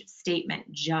huge statement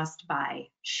just by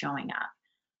showing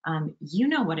up. You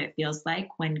know what it feels like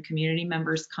when community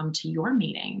members come to your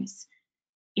meetings.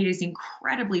 It is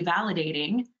incredibly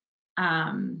validating,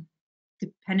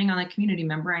 depending on the community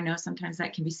member. I know sometimes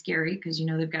that can be scary because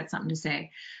they've got something to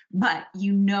say, but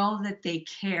that they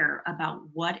care about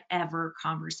whatever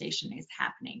conversation is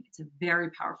happening. It's a very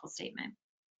powerful statement.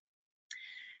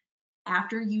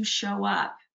 After you show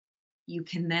up, you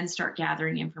can then start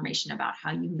gathering information about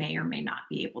how you may or may not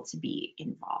be able to be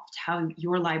involved, how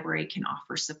your library can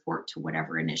offer support to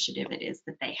whatever initiative it is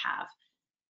that they have.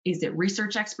 Is it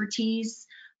research expertise?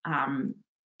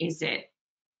 Is it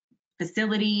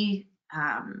facility?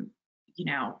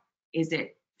 Is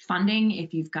it funding?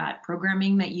 If you've got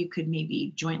programming that you could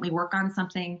maybe jointly work on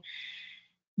something,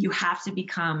 you have to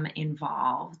become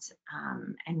involved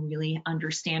and really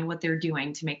understand what they're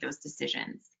doing to make those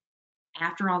decisions.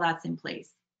 After all that's in place,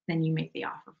 then you make the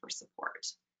offer for support.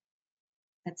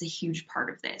 That's a huge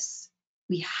part of this.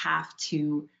 We have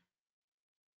to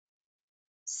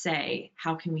say,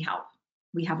 how can we help?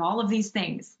 We have all of these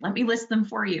things. Let me list them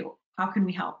for you. How can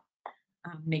we help?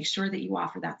 Make sure that you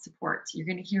offer that support. You're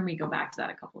going to hear me go back to that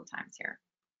a couple of times here.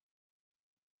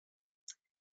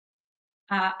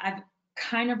 I've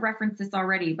kind of referenced this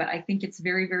already, but I think it's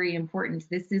very, very important.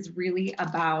 This is really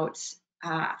about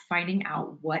finding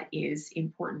out what is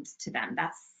important to them.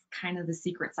 That's kind of the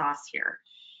secret sauce here.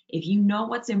 If you know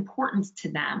what's important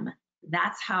to them,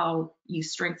 that's how you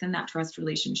strengthen that trust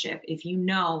relationship. If you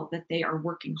know that they are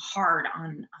working hard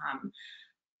on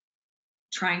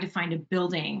trying to find a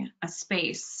building, a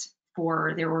space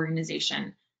for their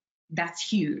organization, that's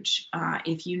huge.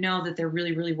 If you know that they're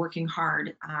really, really working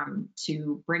hard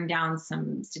to bring down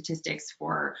some statistics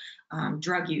for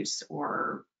drug use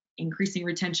or increasing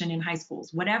retention in high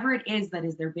schools, whatever it is that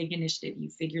is their big initiative,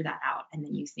 you figure that out, and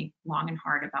then you think long and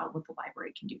hard about what the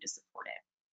library can do to support it.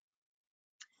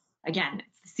 Again,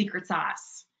 it's the secret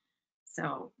sauce.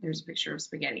 So there's a picture of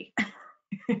spaghetti.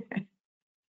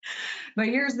 But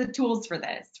here's the tools for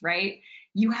this, right?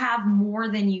 You have more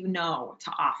than you know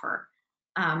to offer.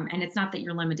 And it's not that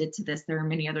you're limited to this. There are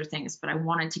many other things, but I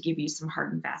wanted to give you some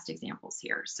hard and fast examples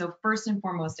here. So first and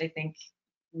foremost, I think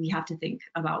we have to think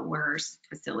about where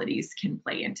facilities can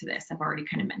play into this. I've already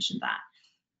kind of mentioned that.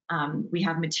 We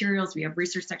have materials, we have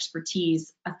research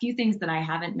expertise. A few things that I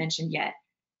haven't mentioned yet.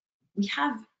 We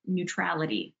have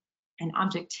neutrality and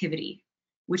objectivity,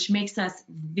 which makes us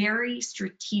very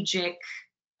strategic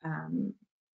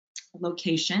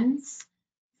locations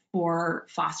for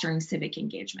fostering civic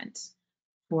engagement,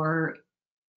 for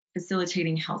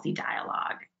facilitating healthy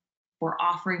dialogue, for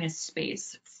offering a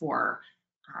space for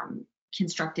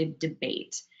constructive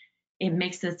debate. It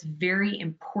makes us very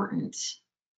important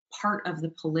part of the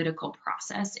political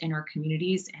process in our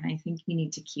communities, and I think we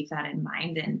need to keep that in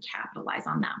mind and capitalize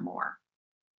on that more.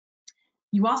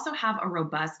 You also have a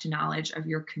robust knowledge of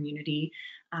your community.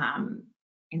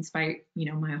 In spite,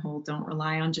 my whole don't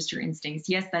rely on just your instincts.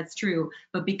 Yes, that's true.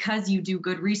 But because you do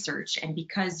good research and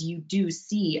because you do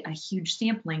see a huge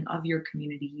sampling of your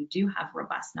community, you do have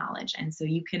robust knowledge. And so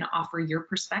you can offer your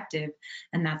perspective,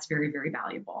 and that's very, very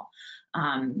valuable.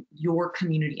 Your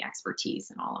community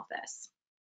expertise in all of this.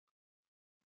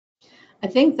 I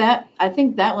think that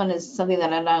one is something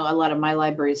that I know a lot of my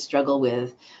libraries struggle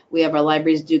with. We have our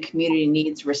libraries do community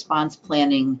needs response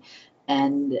planning,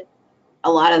 and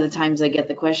a lot of the times I get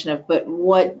the question of, but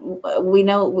what do we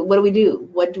do?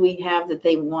 What do we have that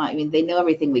they want? I mean, they know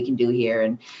everything we can do here,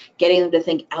 and getting them to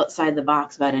think outside the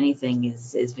box about anything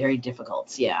is very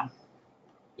difficult. Yeah.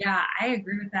 Yeah, I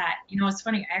agree with that. It's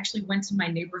funny. I actually went to my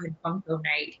neighborhood bunko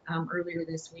night earlier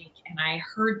this week, and I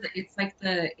heard that it's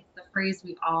the phrase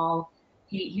we all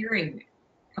hate hearing.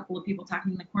 A couple of people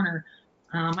talking in the corner.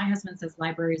 My husband says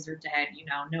libraries are dead.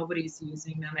 Nobody's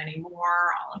using them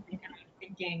anymore. All of them. And I'm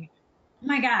thinking, oh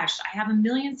my gosh, I have a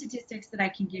million statistics that I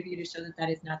can give you to show that that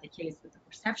is not the case, but the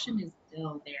perception is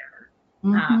still there.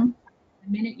 Mm-hmm.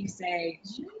 The minute you say,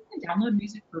 did you know you can download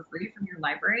music for free from your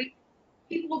library?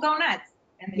 People will go nuts.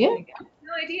 And they think, I have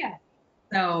no idea.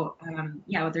 So,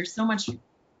 there's so much,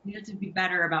 we have to be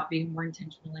better about being more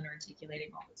intentional in articulating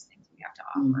all those things we have to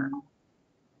offer. Mm-hmm.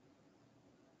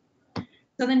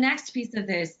 So the next piece of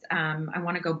this, I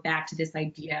want to go back to this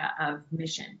idea of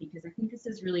mission, because I think this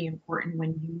is really important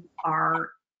when you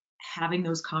are having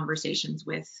those conversations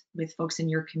with folks in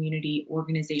your community,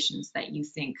 organizations that you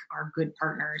think are good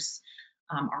partners,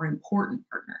 are important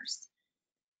partners.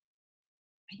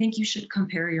 I think you should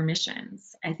compare your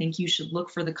missions. I think you should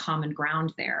look for the common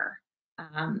ground there.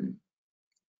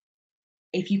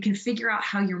 If you can figure out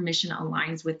how your mission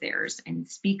aligns with theirs and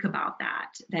speak about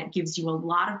that, that gives you a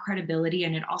lot of credibility,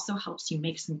 and it also helps you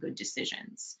make some good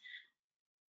decisions.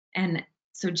 And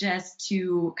so just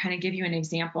to kind of give you an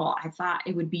example, I thought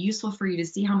it would be useful for you to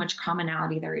see how much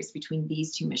commonality there is between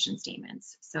these two mission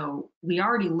statements. So we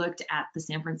already looked at the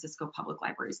San Francisco Public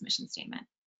Library's mission statement.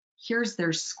 Here's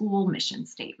their school mission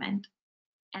statement.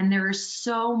 And there is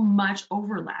so much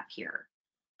overlap here.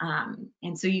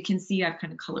 And so you can see I've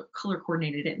kind of color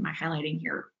coordinated it in my highlighting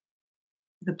here.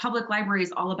 The public library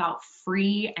is all about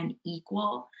free and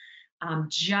equal,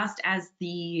 just as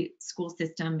the school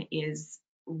system is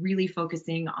really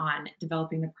focusing on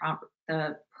developing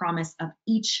the promise of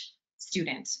each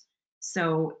student.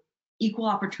 So equal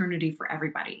opportunity for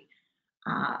everybody.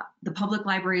 The public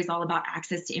library is all about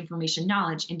access to information,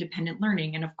 knowledge, independent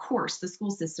learning, and of course, the school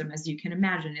system, as you can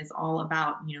imagine, is all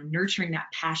about nurturing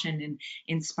that passion and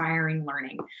inspiring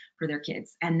learning for their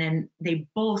kids. And then they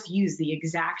both use the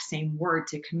exact same word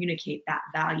to communicate that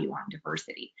value on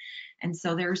diversity. And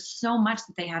so there's so much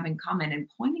that they have in common, and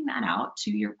pointing that out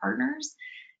to your partners,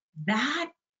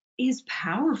 that is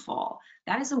powerful.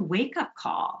 That is a wake-up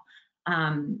call.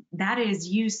 That is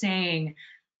you saying,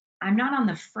 I'm not on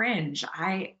the fringe.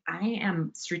 I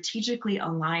am strategically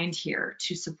aligned here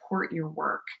to support your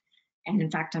work. And in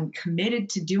fact, I'm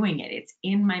committed to doing it. It's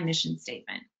in my mission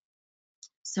statement.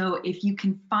 So if you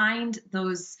can find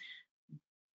those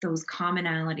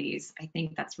commonalities, I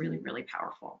think that's really, really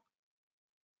powerful.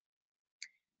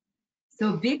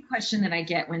 So a big question that I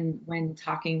get when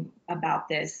talking about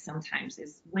this sometimes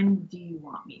is, when do you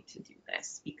want me to do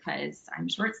this? Because I'm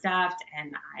short-staffed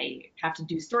and I have to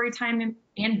do story time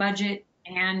and budget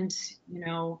and,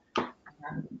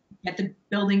 get the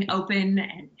building open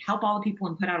and help all the people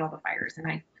and put out all the fires. And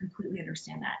I completely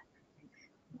understand that.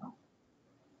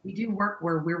 We do work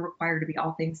where we're required to be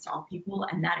all things to all people,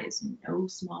 and that is no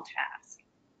small task.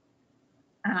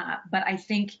 But I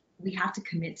think we have to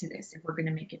commit to this if we're going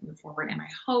to make it move forward. And I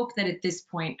hope that at this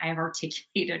point I have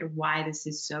articulated why this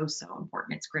is so, so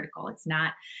important. It's critical. It's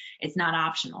not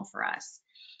optional for us.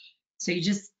 So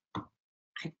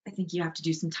I think you have to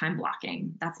do some time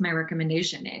blocking. That's my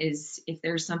recommendation, is if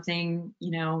there's something,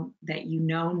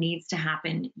 that needs to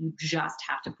happen, you just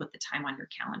have to put the time on your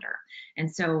calendar.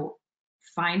 And so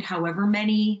find however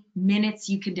many minutes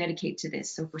you can dedicate to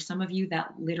this. So for some of you,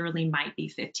 that literally might be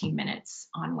 15 minutes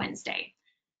on Wednesday.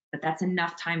 but that's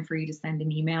enough time for you to send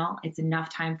an email. It's enough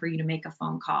time for you to make a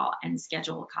phone call and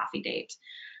schedule a coffee date.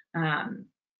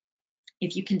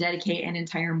 If you can dedicate an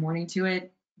entire morning to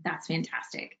it, that's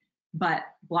fantastic. But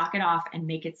block it off and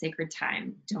make it sacred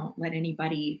time. Don't let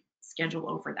anybody schedule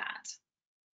over that.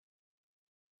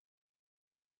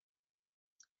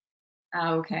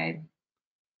 Okay.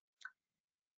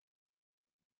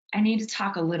 I need to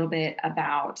talk a little bit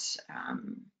about,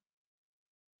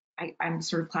 I'm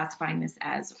sort of classifying this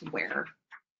as where.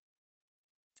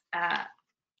 I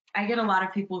get a lot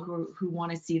of people who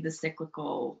want to see the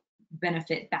cyclical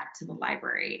benefit back to the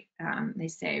library. They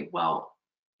say, well,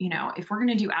 you know, if we're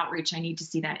going to do outreach, I need to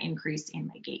see that increase in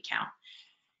my gate count.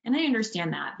 And I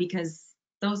understand that, because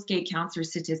those gate counts are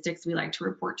statistics we like to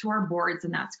report to our boards,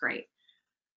 and that's great.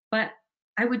 But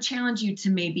I would challenge you to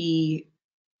maybe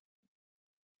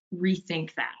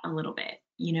rethink that a little bit.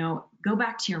 You know, go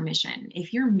back to your mission.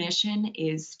 If your mission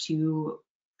is to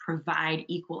provide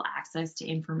equal access to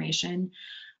information,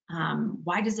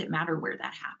 why does it matter where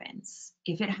that happens?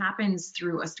 If it happens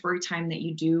through a story time that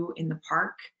you do in the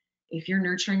park, if you're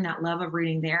nurturing that love of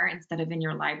reading there instead of in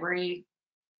your library,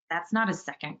 that's not a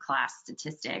second class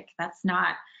statistic. That's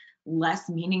not less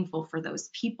meaningful for those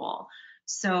people.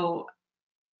 So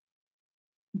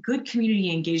good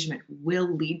community engagement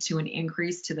will lead to an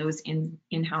increase to those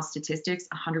in-house statistics.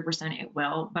 100% it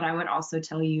will. But I would also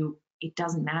tell you, it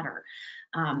doesn't matter.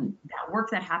 That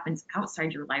work that happens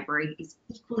outside your library is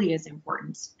equally as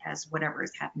important as whatever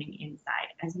is happening inside,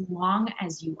 as long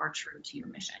as you are true to your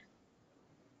mission.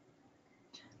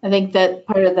 I think that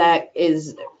part of that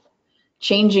is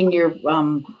changing your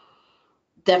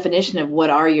definition of what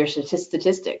are your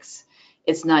statistics.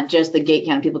 It's not just the gate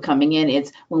count of people coming in.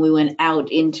 It's when we went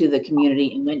out into the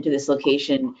community and went to this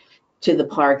location, to the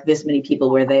park, this many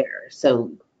people were there.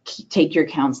 So take your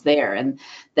counts there. And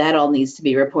that all needs to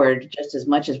be reported just as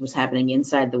much as what's happening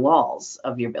inside the walls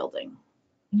of your building.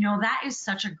 You know, that is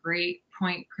such a great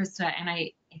point, Krista. And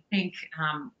I think,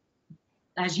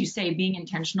 as you say, being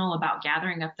intentional about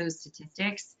gathering up those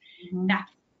statistics,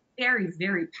 that's very,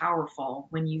 very powerful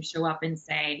when you show up and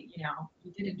say, you know,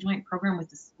 you did a joint program with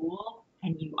the school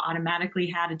and you automatically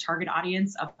had a target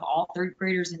audience of all third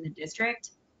graders in the district.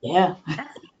 Yeah.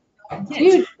 That's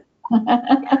huge.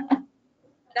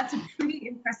 That's a pretty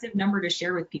impressive number to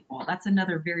share with people. That's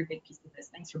another very big piece of this.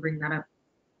 Thanks for bringing that up.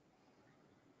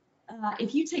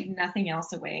 If you take nothing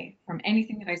else away from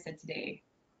anything that I said today,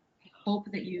 I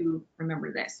hope that you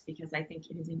remember this, because I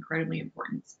think it is incredibly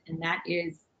important. And that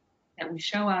is that we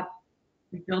show up,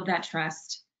 we build that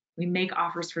trust, we make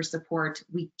offers for support,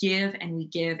 we give and we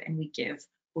give and we give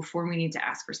before we need to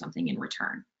ask for something in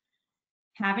return.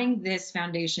 Having this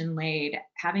foundation laid,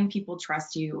 having people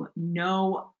trust you,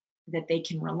 know that they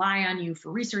can rely on you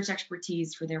for research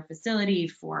expertise, for their facility,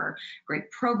 for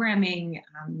great programming.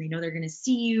 They know they're going to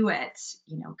see you at,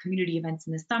 you know, community events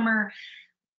in the summer.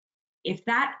 If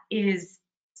that is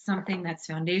something that's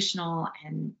foundational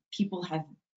and people have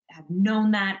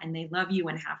known that and they love you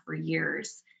and have for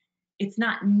years, it's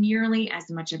not nearly as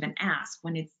much of an ask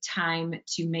when it's time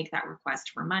to make that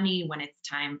request for money, when it's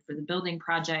time for the building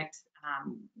project,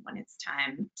 when it's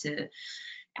time to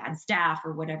add staff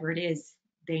or whatever it is.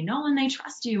 They know and they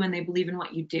trust you and they believe in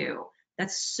what you do.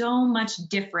 That's so much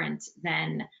different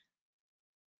than,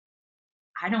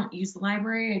 I don't use the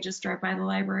library, I just drive by the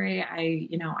library. I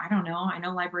don't know. I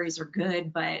know libraries are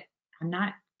good, but I'm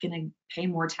not going to pay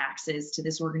more taxes to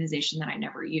this organization that I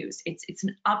never use. It's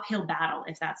an uphill battle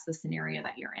if that's the scenario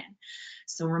that you're in.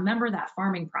 So remember that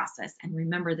farming process, and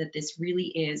remember that this really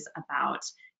is about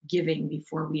giving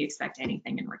before we expect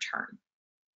anything in return.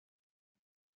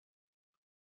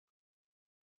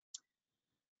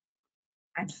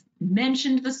 I've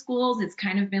mentioned the schools. It's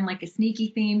kind of been like a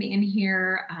sneaky theme in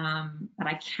here, but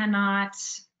I cannot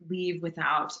leave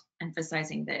without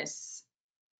emphasizing this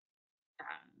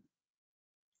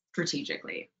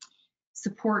strategically.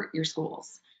 Support your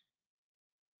schools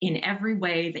in every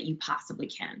way that you possibly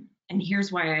can. And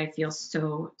here's why I feel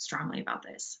so strongly about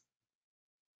this.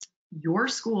 Your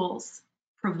schools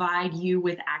provide you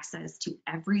with access to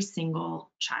every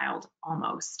single child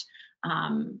almost.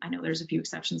 I know there's a few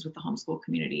exceptions with the homeschool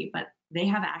community, but they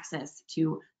have access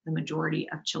to the majority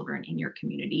of children in your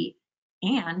community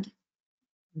and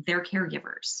their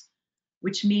caregivers,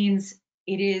 which means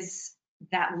it is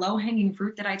that low-hanging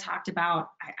fruit that I talked about.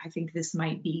 I think this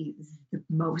might be the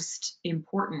most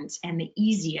important and the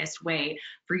easiest way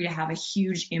for you to have a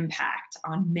huge impact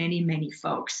on many, many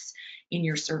folks in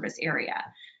your service area.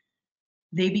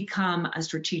 They become a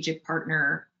strategic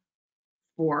partner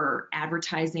for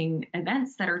advertising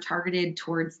events that are targeted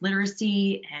towards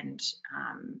literacy and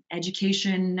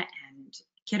education and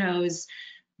kiddos.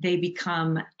 They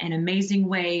become an amazing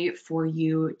way for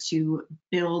you to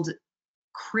build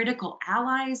critical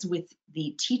allies with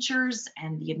the teachers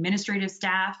and the administrative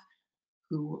staff,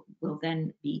 who will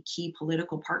then be key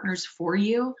political partners for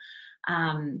you.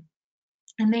 And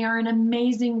they are an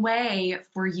amazing way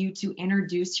for you to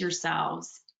introduce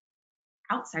yourselves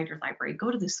outside your library.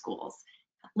 Go to the schools,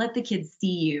 let the kids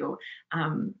see you,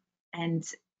 and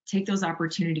take those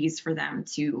opportunities for them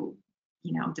to,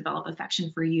 develop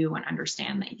affection for you and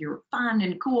understand that you're fun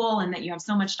and cool and that you have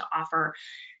so much to offer.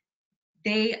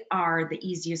 They are the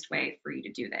easiest way for you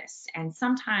to do this. And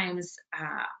sometimes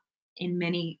in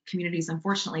many communities,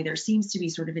 unfortunately, there seems to be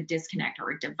sort of a disconnect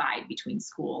or a divide between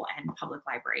school and public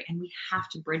library, and we have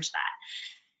to bridge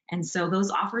that. And so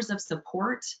those offers of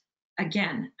support,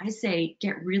 again, I say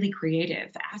get really creative.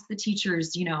 Ask the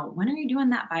teachers, when are you doing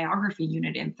that biography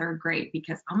unit in 3rd grade?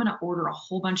 Because I'm going to order a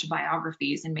whole bunch of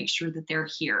biographies and make sure that they're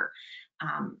here.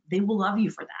 They will love you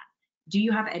for that. Do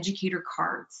you have educator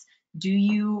cards? Do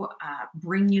you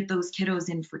bring those kiddos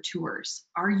in for tours?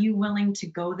 Are you willing to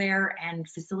go there and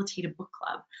facilitate a book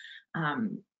club?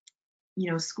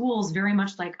 Schools, very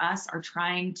much like us, are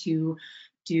trying to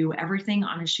do everything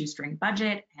on a shoestring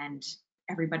budget, and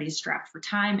everybody's strapped for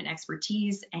time and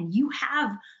expertise, and you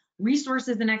have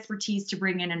resources and expertise to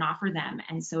bring in and offer them.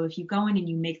 And so if you go in and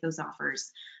you make those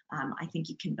offers, I think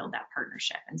you can build that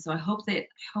partnership. And so I hope that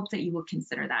you will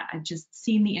consider that. I've just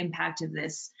seen the impact of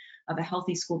this, of a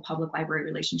healthy school public library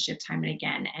relationship, time and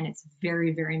again, and it's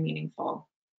very, very meaningful.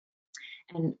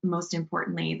 And most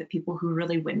importantly, the people who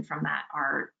really win from that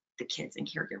are the kids and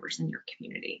caregivers in your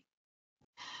community.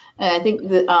 I think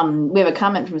that we have a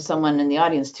comment from someone in the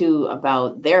audience too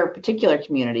about their particular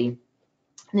community.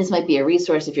 This might be a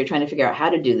resource if you're trying to figure out how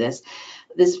to do this.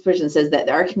 This person says that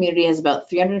our community has about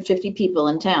 350 people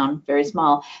in town, very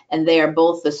small, and they are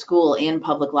both the school and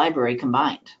public library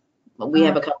combined. We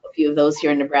have a few of those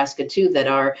here in Nebraska too that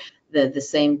are the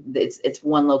same. It's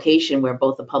one location where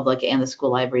both the public and the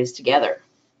school library is together.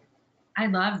 I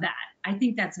love that. I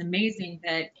think that's amazing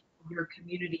that your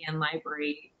community and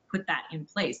library put that in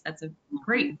place. That's a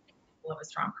great example of a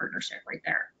strong partnership right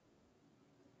there.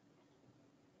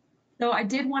 So I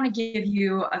did want to give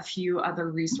you a few other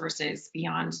resources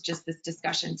beyond just this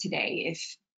discussion today,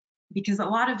 because a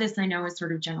lot of this I know is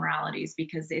sort of generalities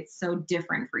because it's so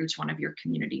different for each one of your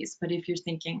communities. But if you're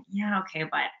thinking, yeah, okay,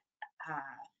 but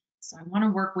so I want to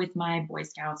work with my Boy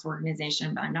Scouts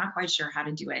organization, but I'm not quite sure how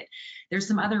to do it, there's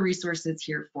some other resources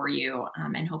here for you,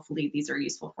 and hopefully these are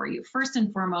useful for you. First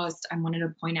and foremost, I wanted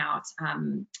to point out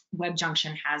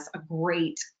WebJunction has a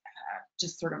great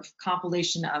just sort of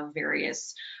compilation of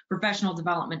various professional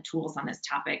development tools on this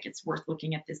topic. It's worth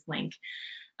looking at this link.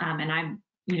 And I'm,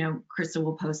 Krista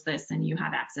will post this and you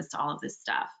have access to all of this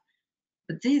stuff.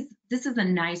 But this is a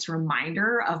nice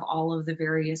reminder of all of the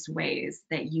various ways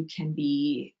that you can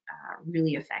be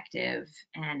really effective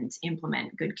and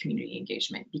implement good community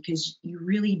engagement, because you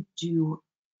really do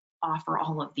offer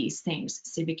all of these things.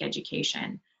 Civic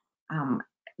education.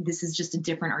 This is just a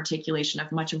different articulation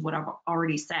of much of what I've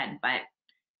already said, but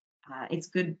it's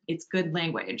good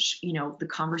language, the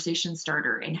conversation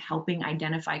starter and helping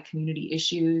identify community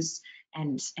issues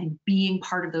and being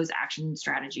part of those action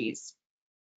strategies.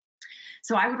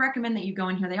 So I would recommend that you go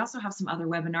in here. They also have some other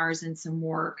webinars and some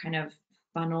more kind of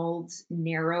funneled,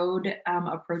 narrowed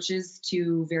approaches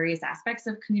to various aspects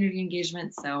of community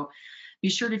engagement. So be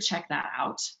sure to check that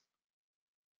out.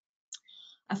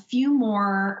 A few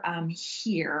more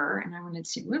here, and I wanted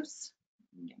to, whoops,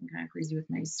 I'm getting kind of crazy with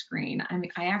my screen.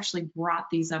 I actually brought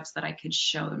these up so that I could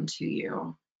show them to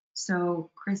you.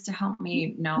 So Krista, help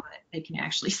me know that they can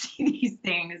actually see these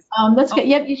things. That's good.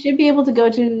 Yep, you should be able to go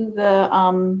to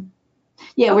the,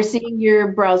 we're seeing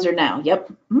your browser now. Yep.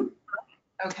 Mm-hmm.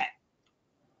 Okay.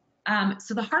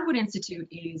 So the Hardwood Institute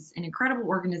is an incredible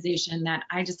organization that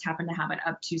I just happen to have it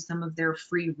up to some of their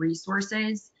free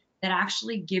resources that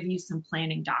actually give you some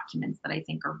planning documents that I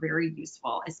think are very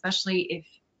useful, especially if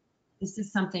this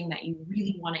is something that you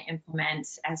really want to implement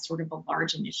as sort of a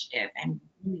large initiative and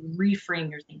really reframe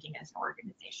your thinking as an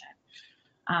organization.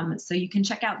 So you can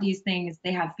check out these things.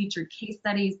 They have featured case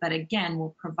studies that, again,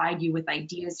 will provide you with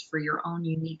ideas for your own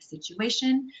unique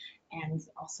situation, and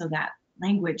also that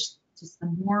language. Just the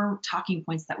more talking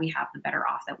points that we have, the better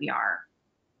off that we are.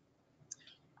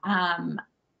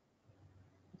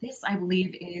 This, I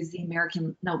believe, is the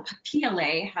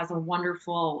PLA has a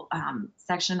wonderful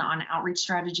section on outreach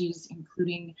strategies,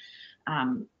 including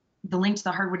the link to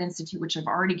the Hardwood Institute, which I've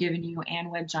already given you,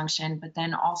 and WebJunction, but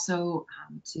then also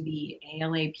to the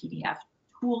ALA PDF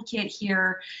toolkit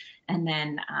here, and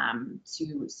then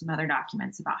to some other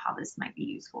documents about how this might be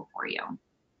useful for you.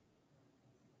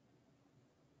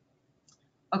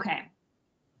 Okay.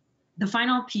 The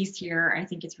final piece here, I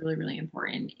think it's really, really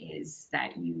important, is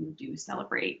that you do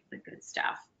celebrate the good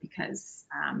stuff, because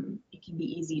it can be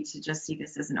easy to just see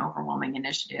this as an overwhelming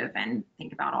initiative and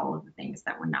think about all of the things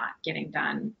that we're not getting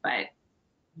done. But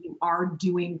you are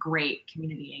doing great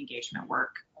community engagement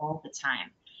work all the time.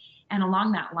 And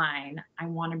along that line, I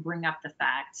want to bring up the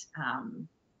fact, I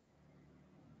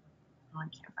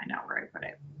can't find out where I put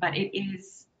it, but it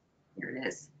is, here it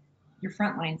is, your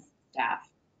frontline staff.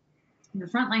 Your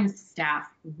frontline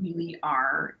staff really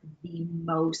are the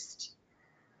most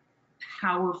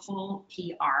powerful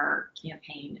PR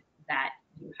campaign that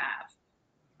you have.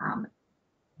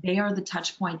 They are the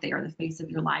touch point, they are the face of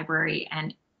your library,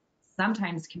 and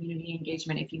sometimes community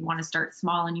engagement, if you want to start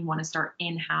small and you want to start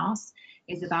in-house,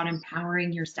 is about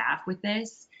empowering your staff with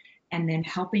this and then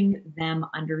helping them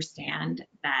understand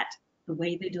that the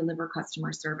way they deliver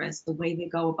customer service, the way they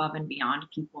go above and beyond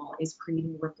people, is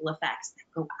creating ripple effects that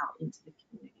go out into the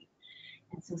community.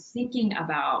 And so thinking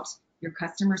about your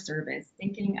customer service,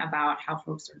 thinking about how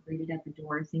folks are greeted at the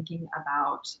door, thinking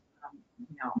about,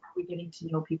 are we getting to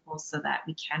know people so that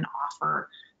we can offer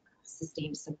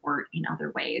sustained support in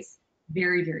other ways?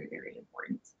 Very, very, very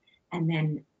important. And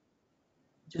then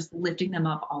just lifting them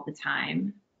up all the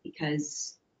time,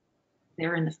 because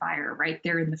they're in the fire, right?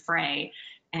 They're in the fray,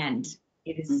 and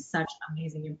it is such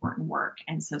amazing, important work.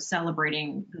 And so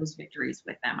celebrating those victories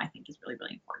with them, I think, is really,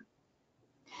 really important.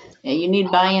 Yeah, you need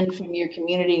buy-in from your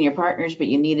community and your partners, but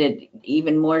you need it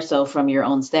even more so from your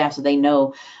own staff, so they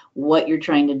know what you're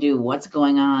trying to do, what's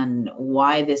going on,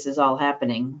 why this is all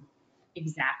happening.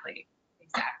 Exactly.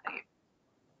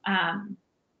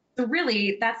 So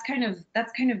really, that's kind of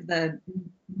the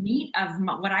meat of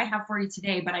what I have for you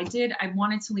today. But I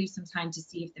wanted to leave some time to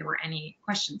see if there were any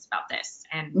questions about this.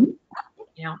 And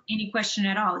any question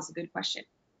at all is a good question.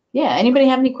 Yeah, anybody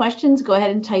have any questions? Go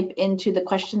ahead and type into the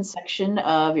questions section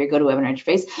of your GoToWebinar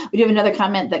interface. We do have another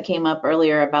comment that came up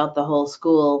earlier about the whole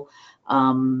school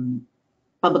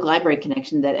public library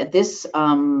connection, that at this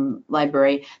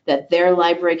library, that their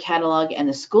library catalog and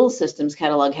the school systems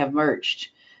catalog have merged.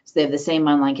 So they have the same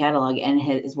online catalog, and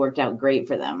it has worked out great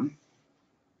for them.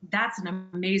 That's an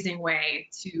amazing way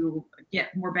to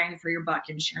get more bang for your buck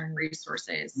in sharing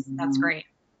resources. That's great.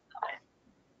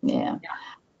 Yeah.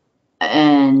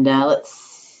 And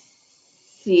let's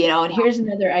see, and here's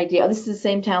another idea. This is the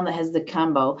same town that has the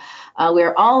combo.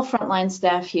 We're all frontline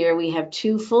staff here. We have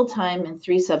 2 full-time and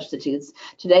 3 substitutes.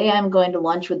 Today I'm going to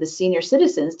lunch with the senior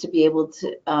citizens to be able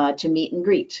to meet and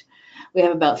greet. We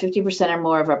have about 50% or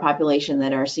more of our population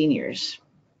that are seniors.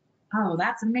 Oh,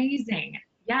 that's amazing.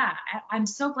 Yeah, I'm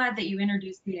so glad that you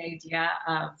introduced the idea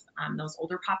of those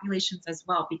older populations as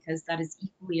well, because that is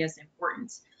equally as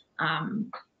important.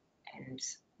 And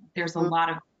there's a lot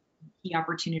of key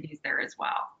opportunities there as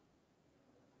well.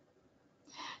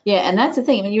 Yeah, and that's the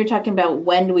thing. I mean, you were talking about,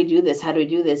 when do we do this? How do we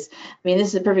do this? I mean, this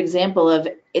is a perfect example of,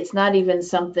 it's not even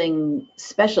something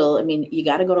special. I mean, you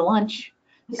got to go to lunch.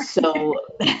 So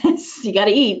you got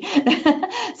to eat.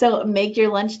 So make your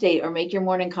lunch date or make your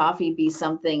morning coffee be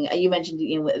something. You mentioned,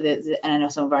 and I know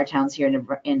some of our towns here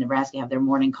in Nebraska have their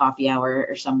morning coffee hour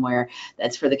or somewhere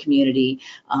that's for the community.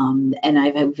 And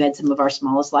we've had some of our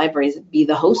smallest libraries be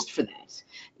the host for that.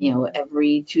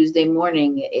 Every Tuesday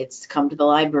morning, it's come to the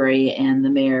library and the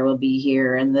mayor will be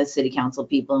here and the city council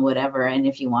people and whatever. And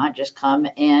if you want, just come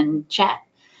and chat.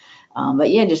 But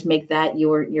yeah, just make that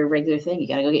your regular thing. You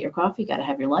got to go get your coffee, got to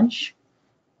have your lunch.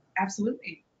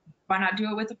 Absolutely. Why not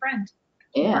do it with a friend?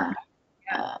 Yeah.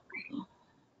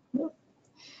 Let's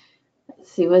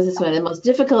see, what's this one? The most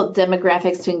difficult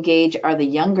demographics to engage are the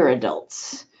younger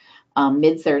adults,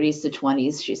 mid-30s to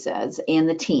 20s, she says, and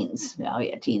the teens. Oh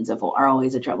yeah, teens are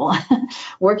always a trouble.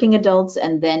 Working adults,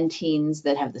 and then teens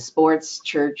that have the sports,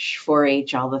 church,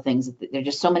 4-H, all the things. There are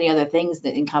just so many other things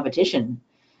that in competition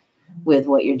with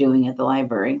what you're doing at the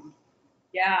library.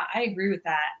 Yeah, I agree with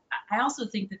that. I also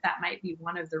think that might be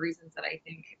one of the reasons that I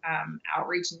think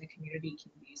outreach in the community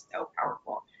can be so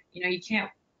powerful.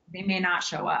 They may not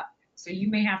show up. So you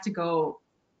may have to go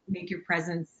make your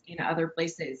presence in other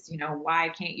places. Why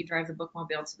can't you drive the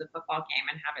bookmobile to the football game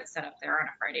and have it set up there on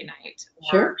a Friday night?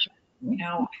 Or, sure.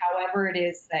 However it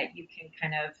is that you can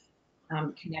kind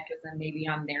of connect with them maybe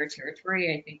on their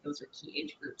territory. I think those are key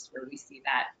age groups where we see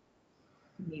that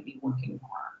maybe working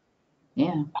more.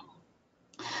 Yeah.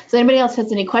 So anybody else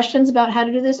has any questions about how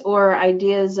to do this, or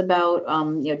ideas about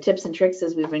tips and tricks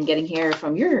as we've been getting here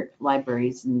from your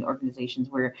libraries and organizations,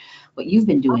 where what you've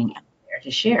been doing out there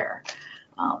to share?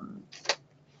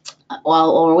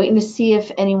 While we're waiting to see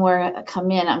if any more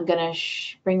come in, I'm going to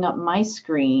bring up my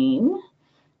screen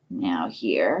now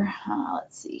here,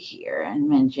 let's see here, and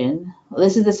mention, well,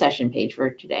 this is the session page for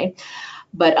today,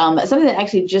 but something that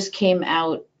actually just came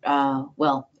out,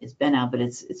 well, it's been out, but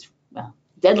it's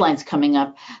deadline's coming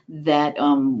up, that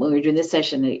when we were doing this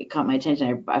session, it caught my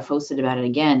attention, I posted about it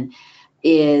again,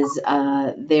 is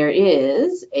there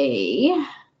is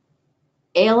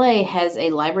ALA has a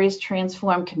Libraries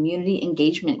Transform Community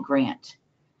Engagement Grant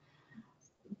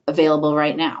available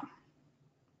right now.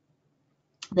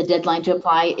 The deadline to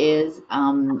apply is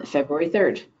February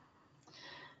 3rd.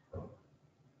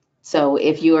 So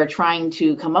if you are trying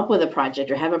to come up with a project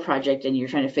or have a project and you're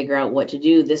trying to figure out what to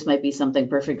do, this might be something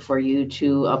perfect for you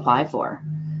to apply for.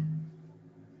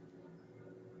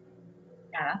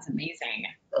 Yeah, that's amazing.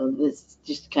 So it's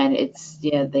just kind of, it's,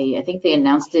 yeah, I think they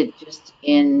announced it just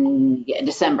in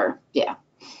December. Yeah.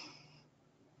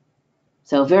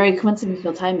 So very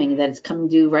coincidental timing that it's coming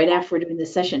due right after we're doing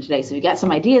this session today. So you got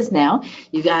some ideas now.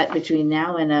 You got between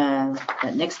now and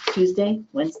next Tuesday,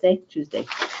 Tuesday.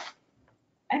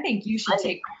 I think you should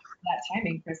take that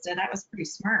timing, Krista. That was pretty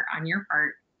smart on your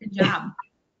part. Good job.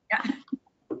 Yeah.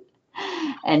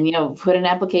 And, you know, put an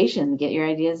application, get your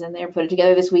ideas in there, put it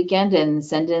together this weekend and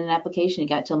send in an application. You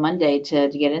got till Monday to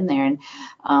get in there, and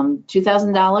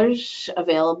 $2,000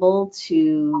 available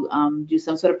to do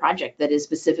some sort of project that is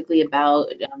specifically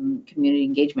about community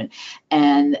engagement.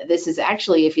 And this is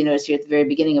actually, if you notice here at the very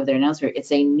beginning of their announcement,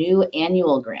 it's a new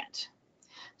annual grant.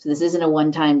 So this isn't a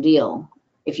one-time deal.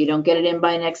 If you don't get it in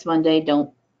by next Monday,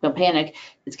 don't panic.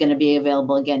 It's going to be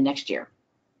available again next year.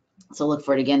 So look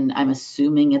for it again, I'm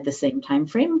assuming at the same time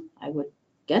frame, I would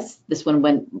guess. This one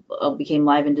became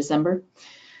live in December.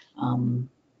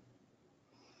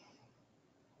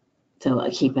 So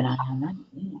keep an eye on that.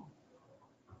 Yeah.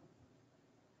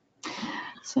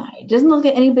 Sorry, it doesn't look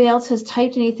like anybody else has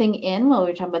typed anything in while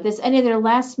we're talking about this. Any other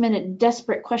last minute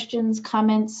desperate questions,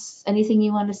 comments, anything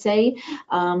you want to say,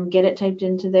 get it typed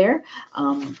into there.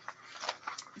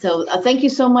 So thank you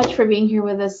so much for being here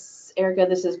with us, Erica.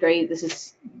 This is great. This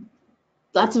is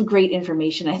lots of great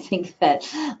information, I think, that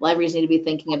libraries need to be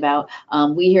thinking about.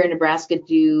 We here in Nebraska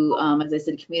do, as I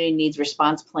said, community needs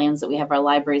response plans that we have our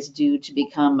libraries do to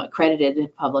become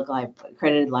accredited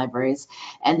accredited libraries,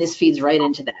 and this feeds right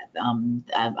into that.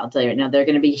 I'll tell you right now, they're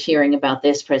going to be hearing about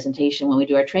this presentation when we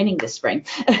do our training this spring,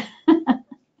 because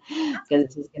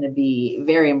this is going to be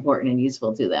very important and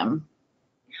useful to them.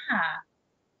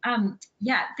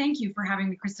 Yeah, thank you for having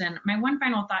me, Kristen. My one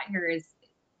final thought here is,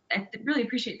 I really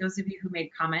appreciate those of you who made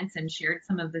comments and shared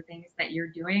some of the things that you're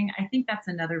doing. I think that's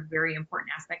another very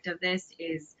important aspect of this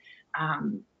is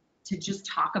to just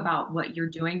talk about what you're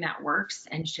doing that works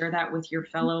and share that with your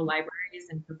fellow libraries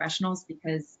and professionals,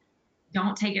 because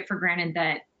don't take it for granted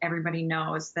that everybody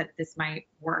knows that this might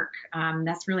work.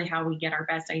 That's really how we get our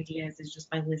best ideas, is just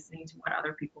by listening to what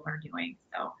other people are doing.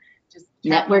 So just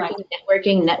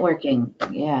networking.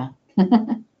 Yeah.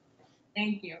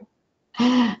 Thank you.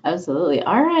 Absolutely.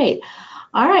 All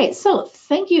right. So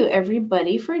thank you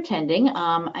everybody for attending.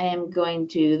 I am going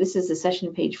to, this is the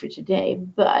session page for today,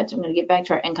 but I'm going to get back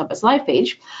to our NCompass Live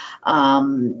page.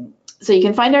 So you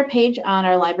can find our page on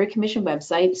our Library Commission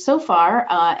website. So far,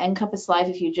 NCompass Live,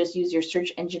 if you just use your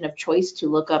search engine of choice to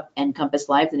look up NCompass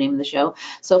Live, the name of the show,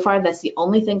 so far that's the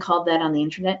only thing called that on the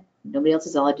internet. Nobody else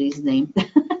is allowed to use the name.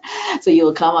 So you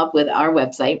will come up with our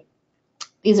website.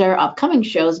 These are upcoming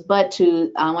shows, but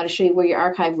I want to show you where your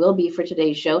archive will be for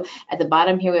today's show. At the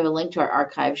bottom here, we have a link to our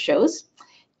archive shows.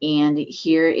 And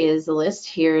here is the list.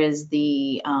 Here is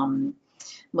the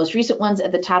most recent ones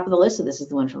at the top of the list. So this is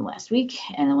the one from last week,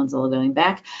 and the ones all going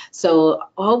back. So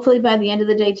hopefully by the end of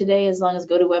the day today, as long as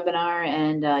GoToWebinar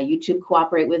and YouTube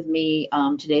cooperate with me,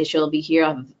 today's show will be here.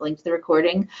 I'll have a link to the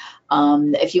recording.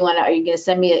 If you want to, are you going to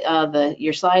send me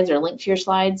your slides or a link to your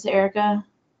slides, Erica?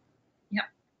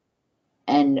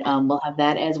 And we'll have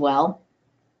that as well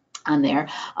on there.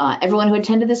 Everyone who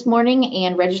attended this morning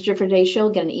and registered for today's show will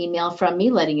get an email from me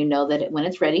letting you know that when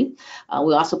it's ready.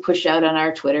 We also push out on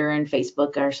our Twitter and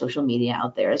Facebook, our social media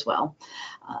out there as well.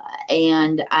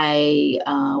 And we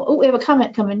have a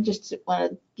comment coming. Just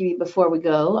want to give you before we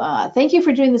go. Thank you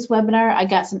for doing this webinar. I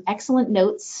got some excellent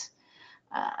notes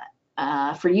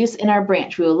for use in our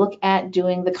branch. We will look at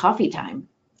doing the coffee time.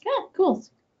 Yeah, cool.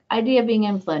 Idea being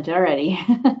implemented already.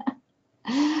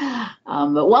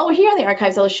 But while we're here on the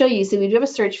archives, I'll show you. See, we do have a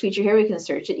search feature here. We can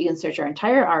search it. You can search our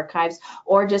entire archives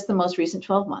or just the most recent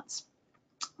 12 months.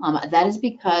 That is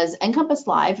because NCompass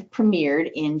Live premiered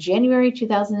in January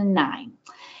 2009.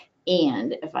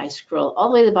 And if I scroll all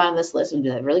the way to the bottom of this list, I'm going to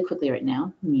do that really quickly right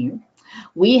now.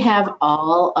 We have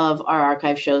all of our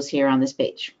archive shows here on this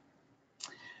page.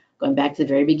 going back to the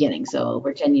very beginning, so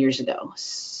over 10 years ago.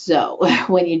 So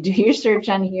when you do your search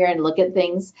on here and look at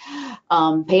things,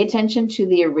 pay attention to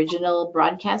the original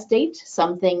broadcast date.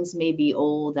 Some things may be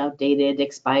old, outdated,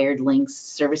 expired links,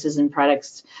 services and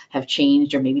products have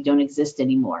changed or maybe don't exist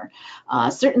anymore.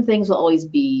 Certain things will always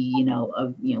be,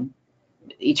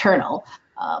 eternal.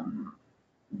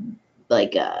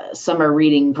 Like summer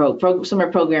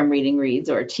program reading reads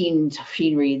or teen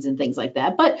reads and things like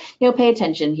that. But pay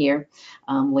attention here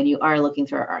when you are looking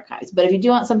through our archives. But if you do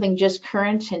want something just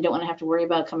current and don't want to have to worry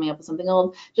about coming up with something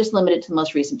old, just limit it to the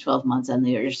most recent 12 months, and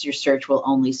your search will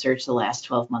only search the last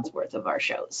 12 months worth of our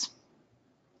shows.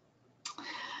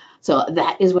 So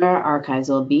that is where our archives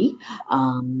will be.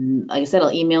 Like I said,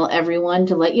 I'll email everyone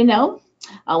to let you know.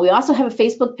 We also have a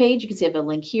Facebook page. You can see I have a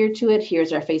link here to it.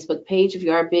 Here's our Facebook page. If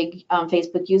you are a big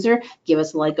Facebook user, give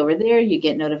us a like over there. You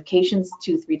get notifications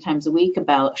 2-3 times a week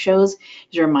about shows.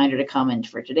 Here's a reminder to comment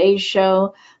for today's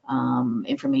show,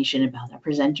 information about our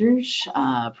presenters,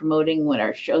 promoting when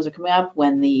our shows are coming up,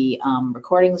 when the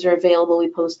recordings are available, we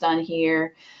post on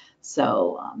here.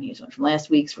 So here's one from last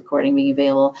week's recording being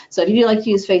available. So if you do like to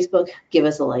use Facebook, give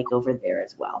us a like over there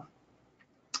as well.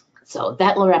 So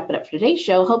that will wrap it up for today's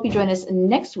show. Hope you join us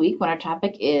next week when our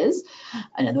topic is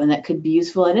another one that could be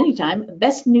useful at any time,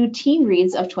 Best New Teen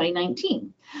Reads of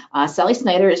 2019. Sally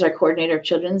Snyder is our coordinator of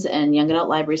children's and young adult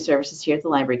library services here at the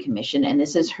Library Commission, and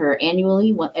this is her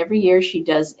annually. Every year she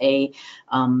does a,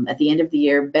 at the end of the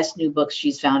year, best new books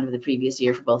she's found of the previous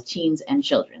year for both teens and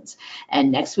children's.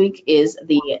 And next week is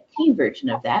the teen version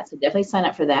of that, so definitely sign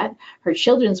up for that. Her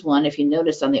children's one, if you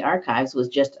noticed on the archives, was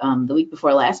just the week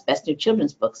before last, Best New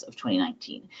Children's Books of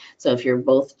 2019. So if you're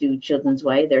both do Children's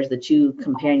Way, there's the 2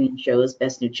 companion shows,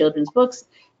 Best New Children's Books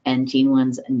and teen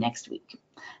ones next week.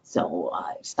 So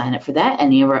sign up for that.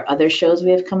 Any of our other shows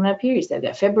we have coming up here. You see I've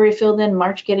got February filled in,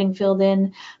 March getting filled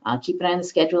in. Keep an eye on the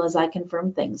schedule as I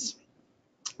confirm things.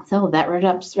 So that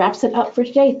wraps it up for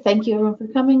today. Thank you everyone for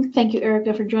coming. Thank you,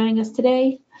 Erica, for joining us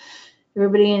today.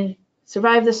 Everybody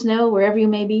survive the snow wherever you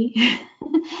may be.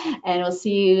 And we'll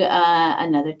see you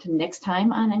next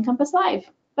time on NCompass Live.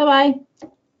 Bye-bye.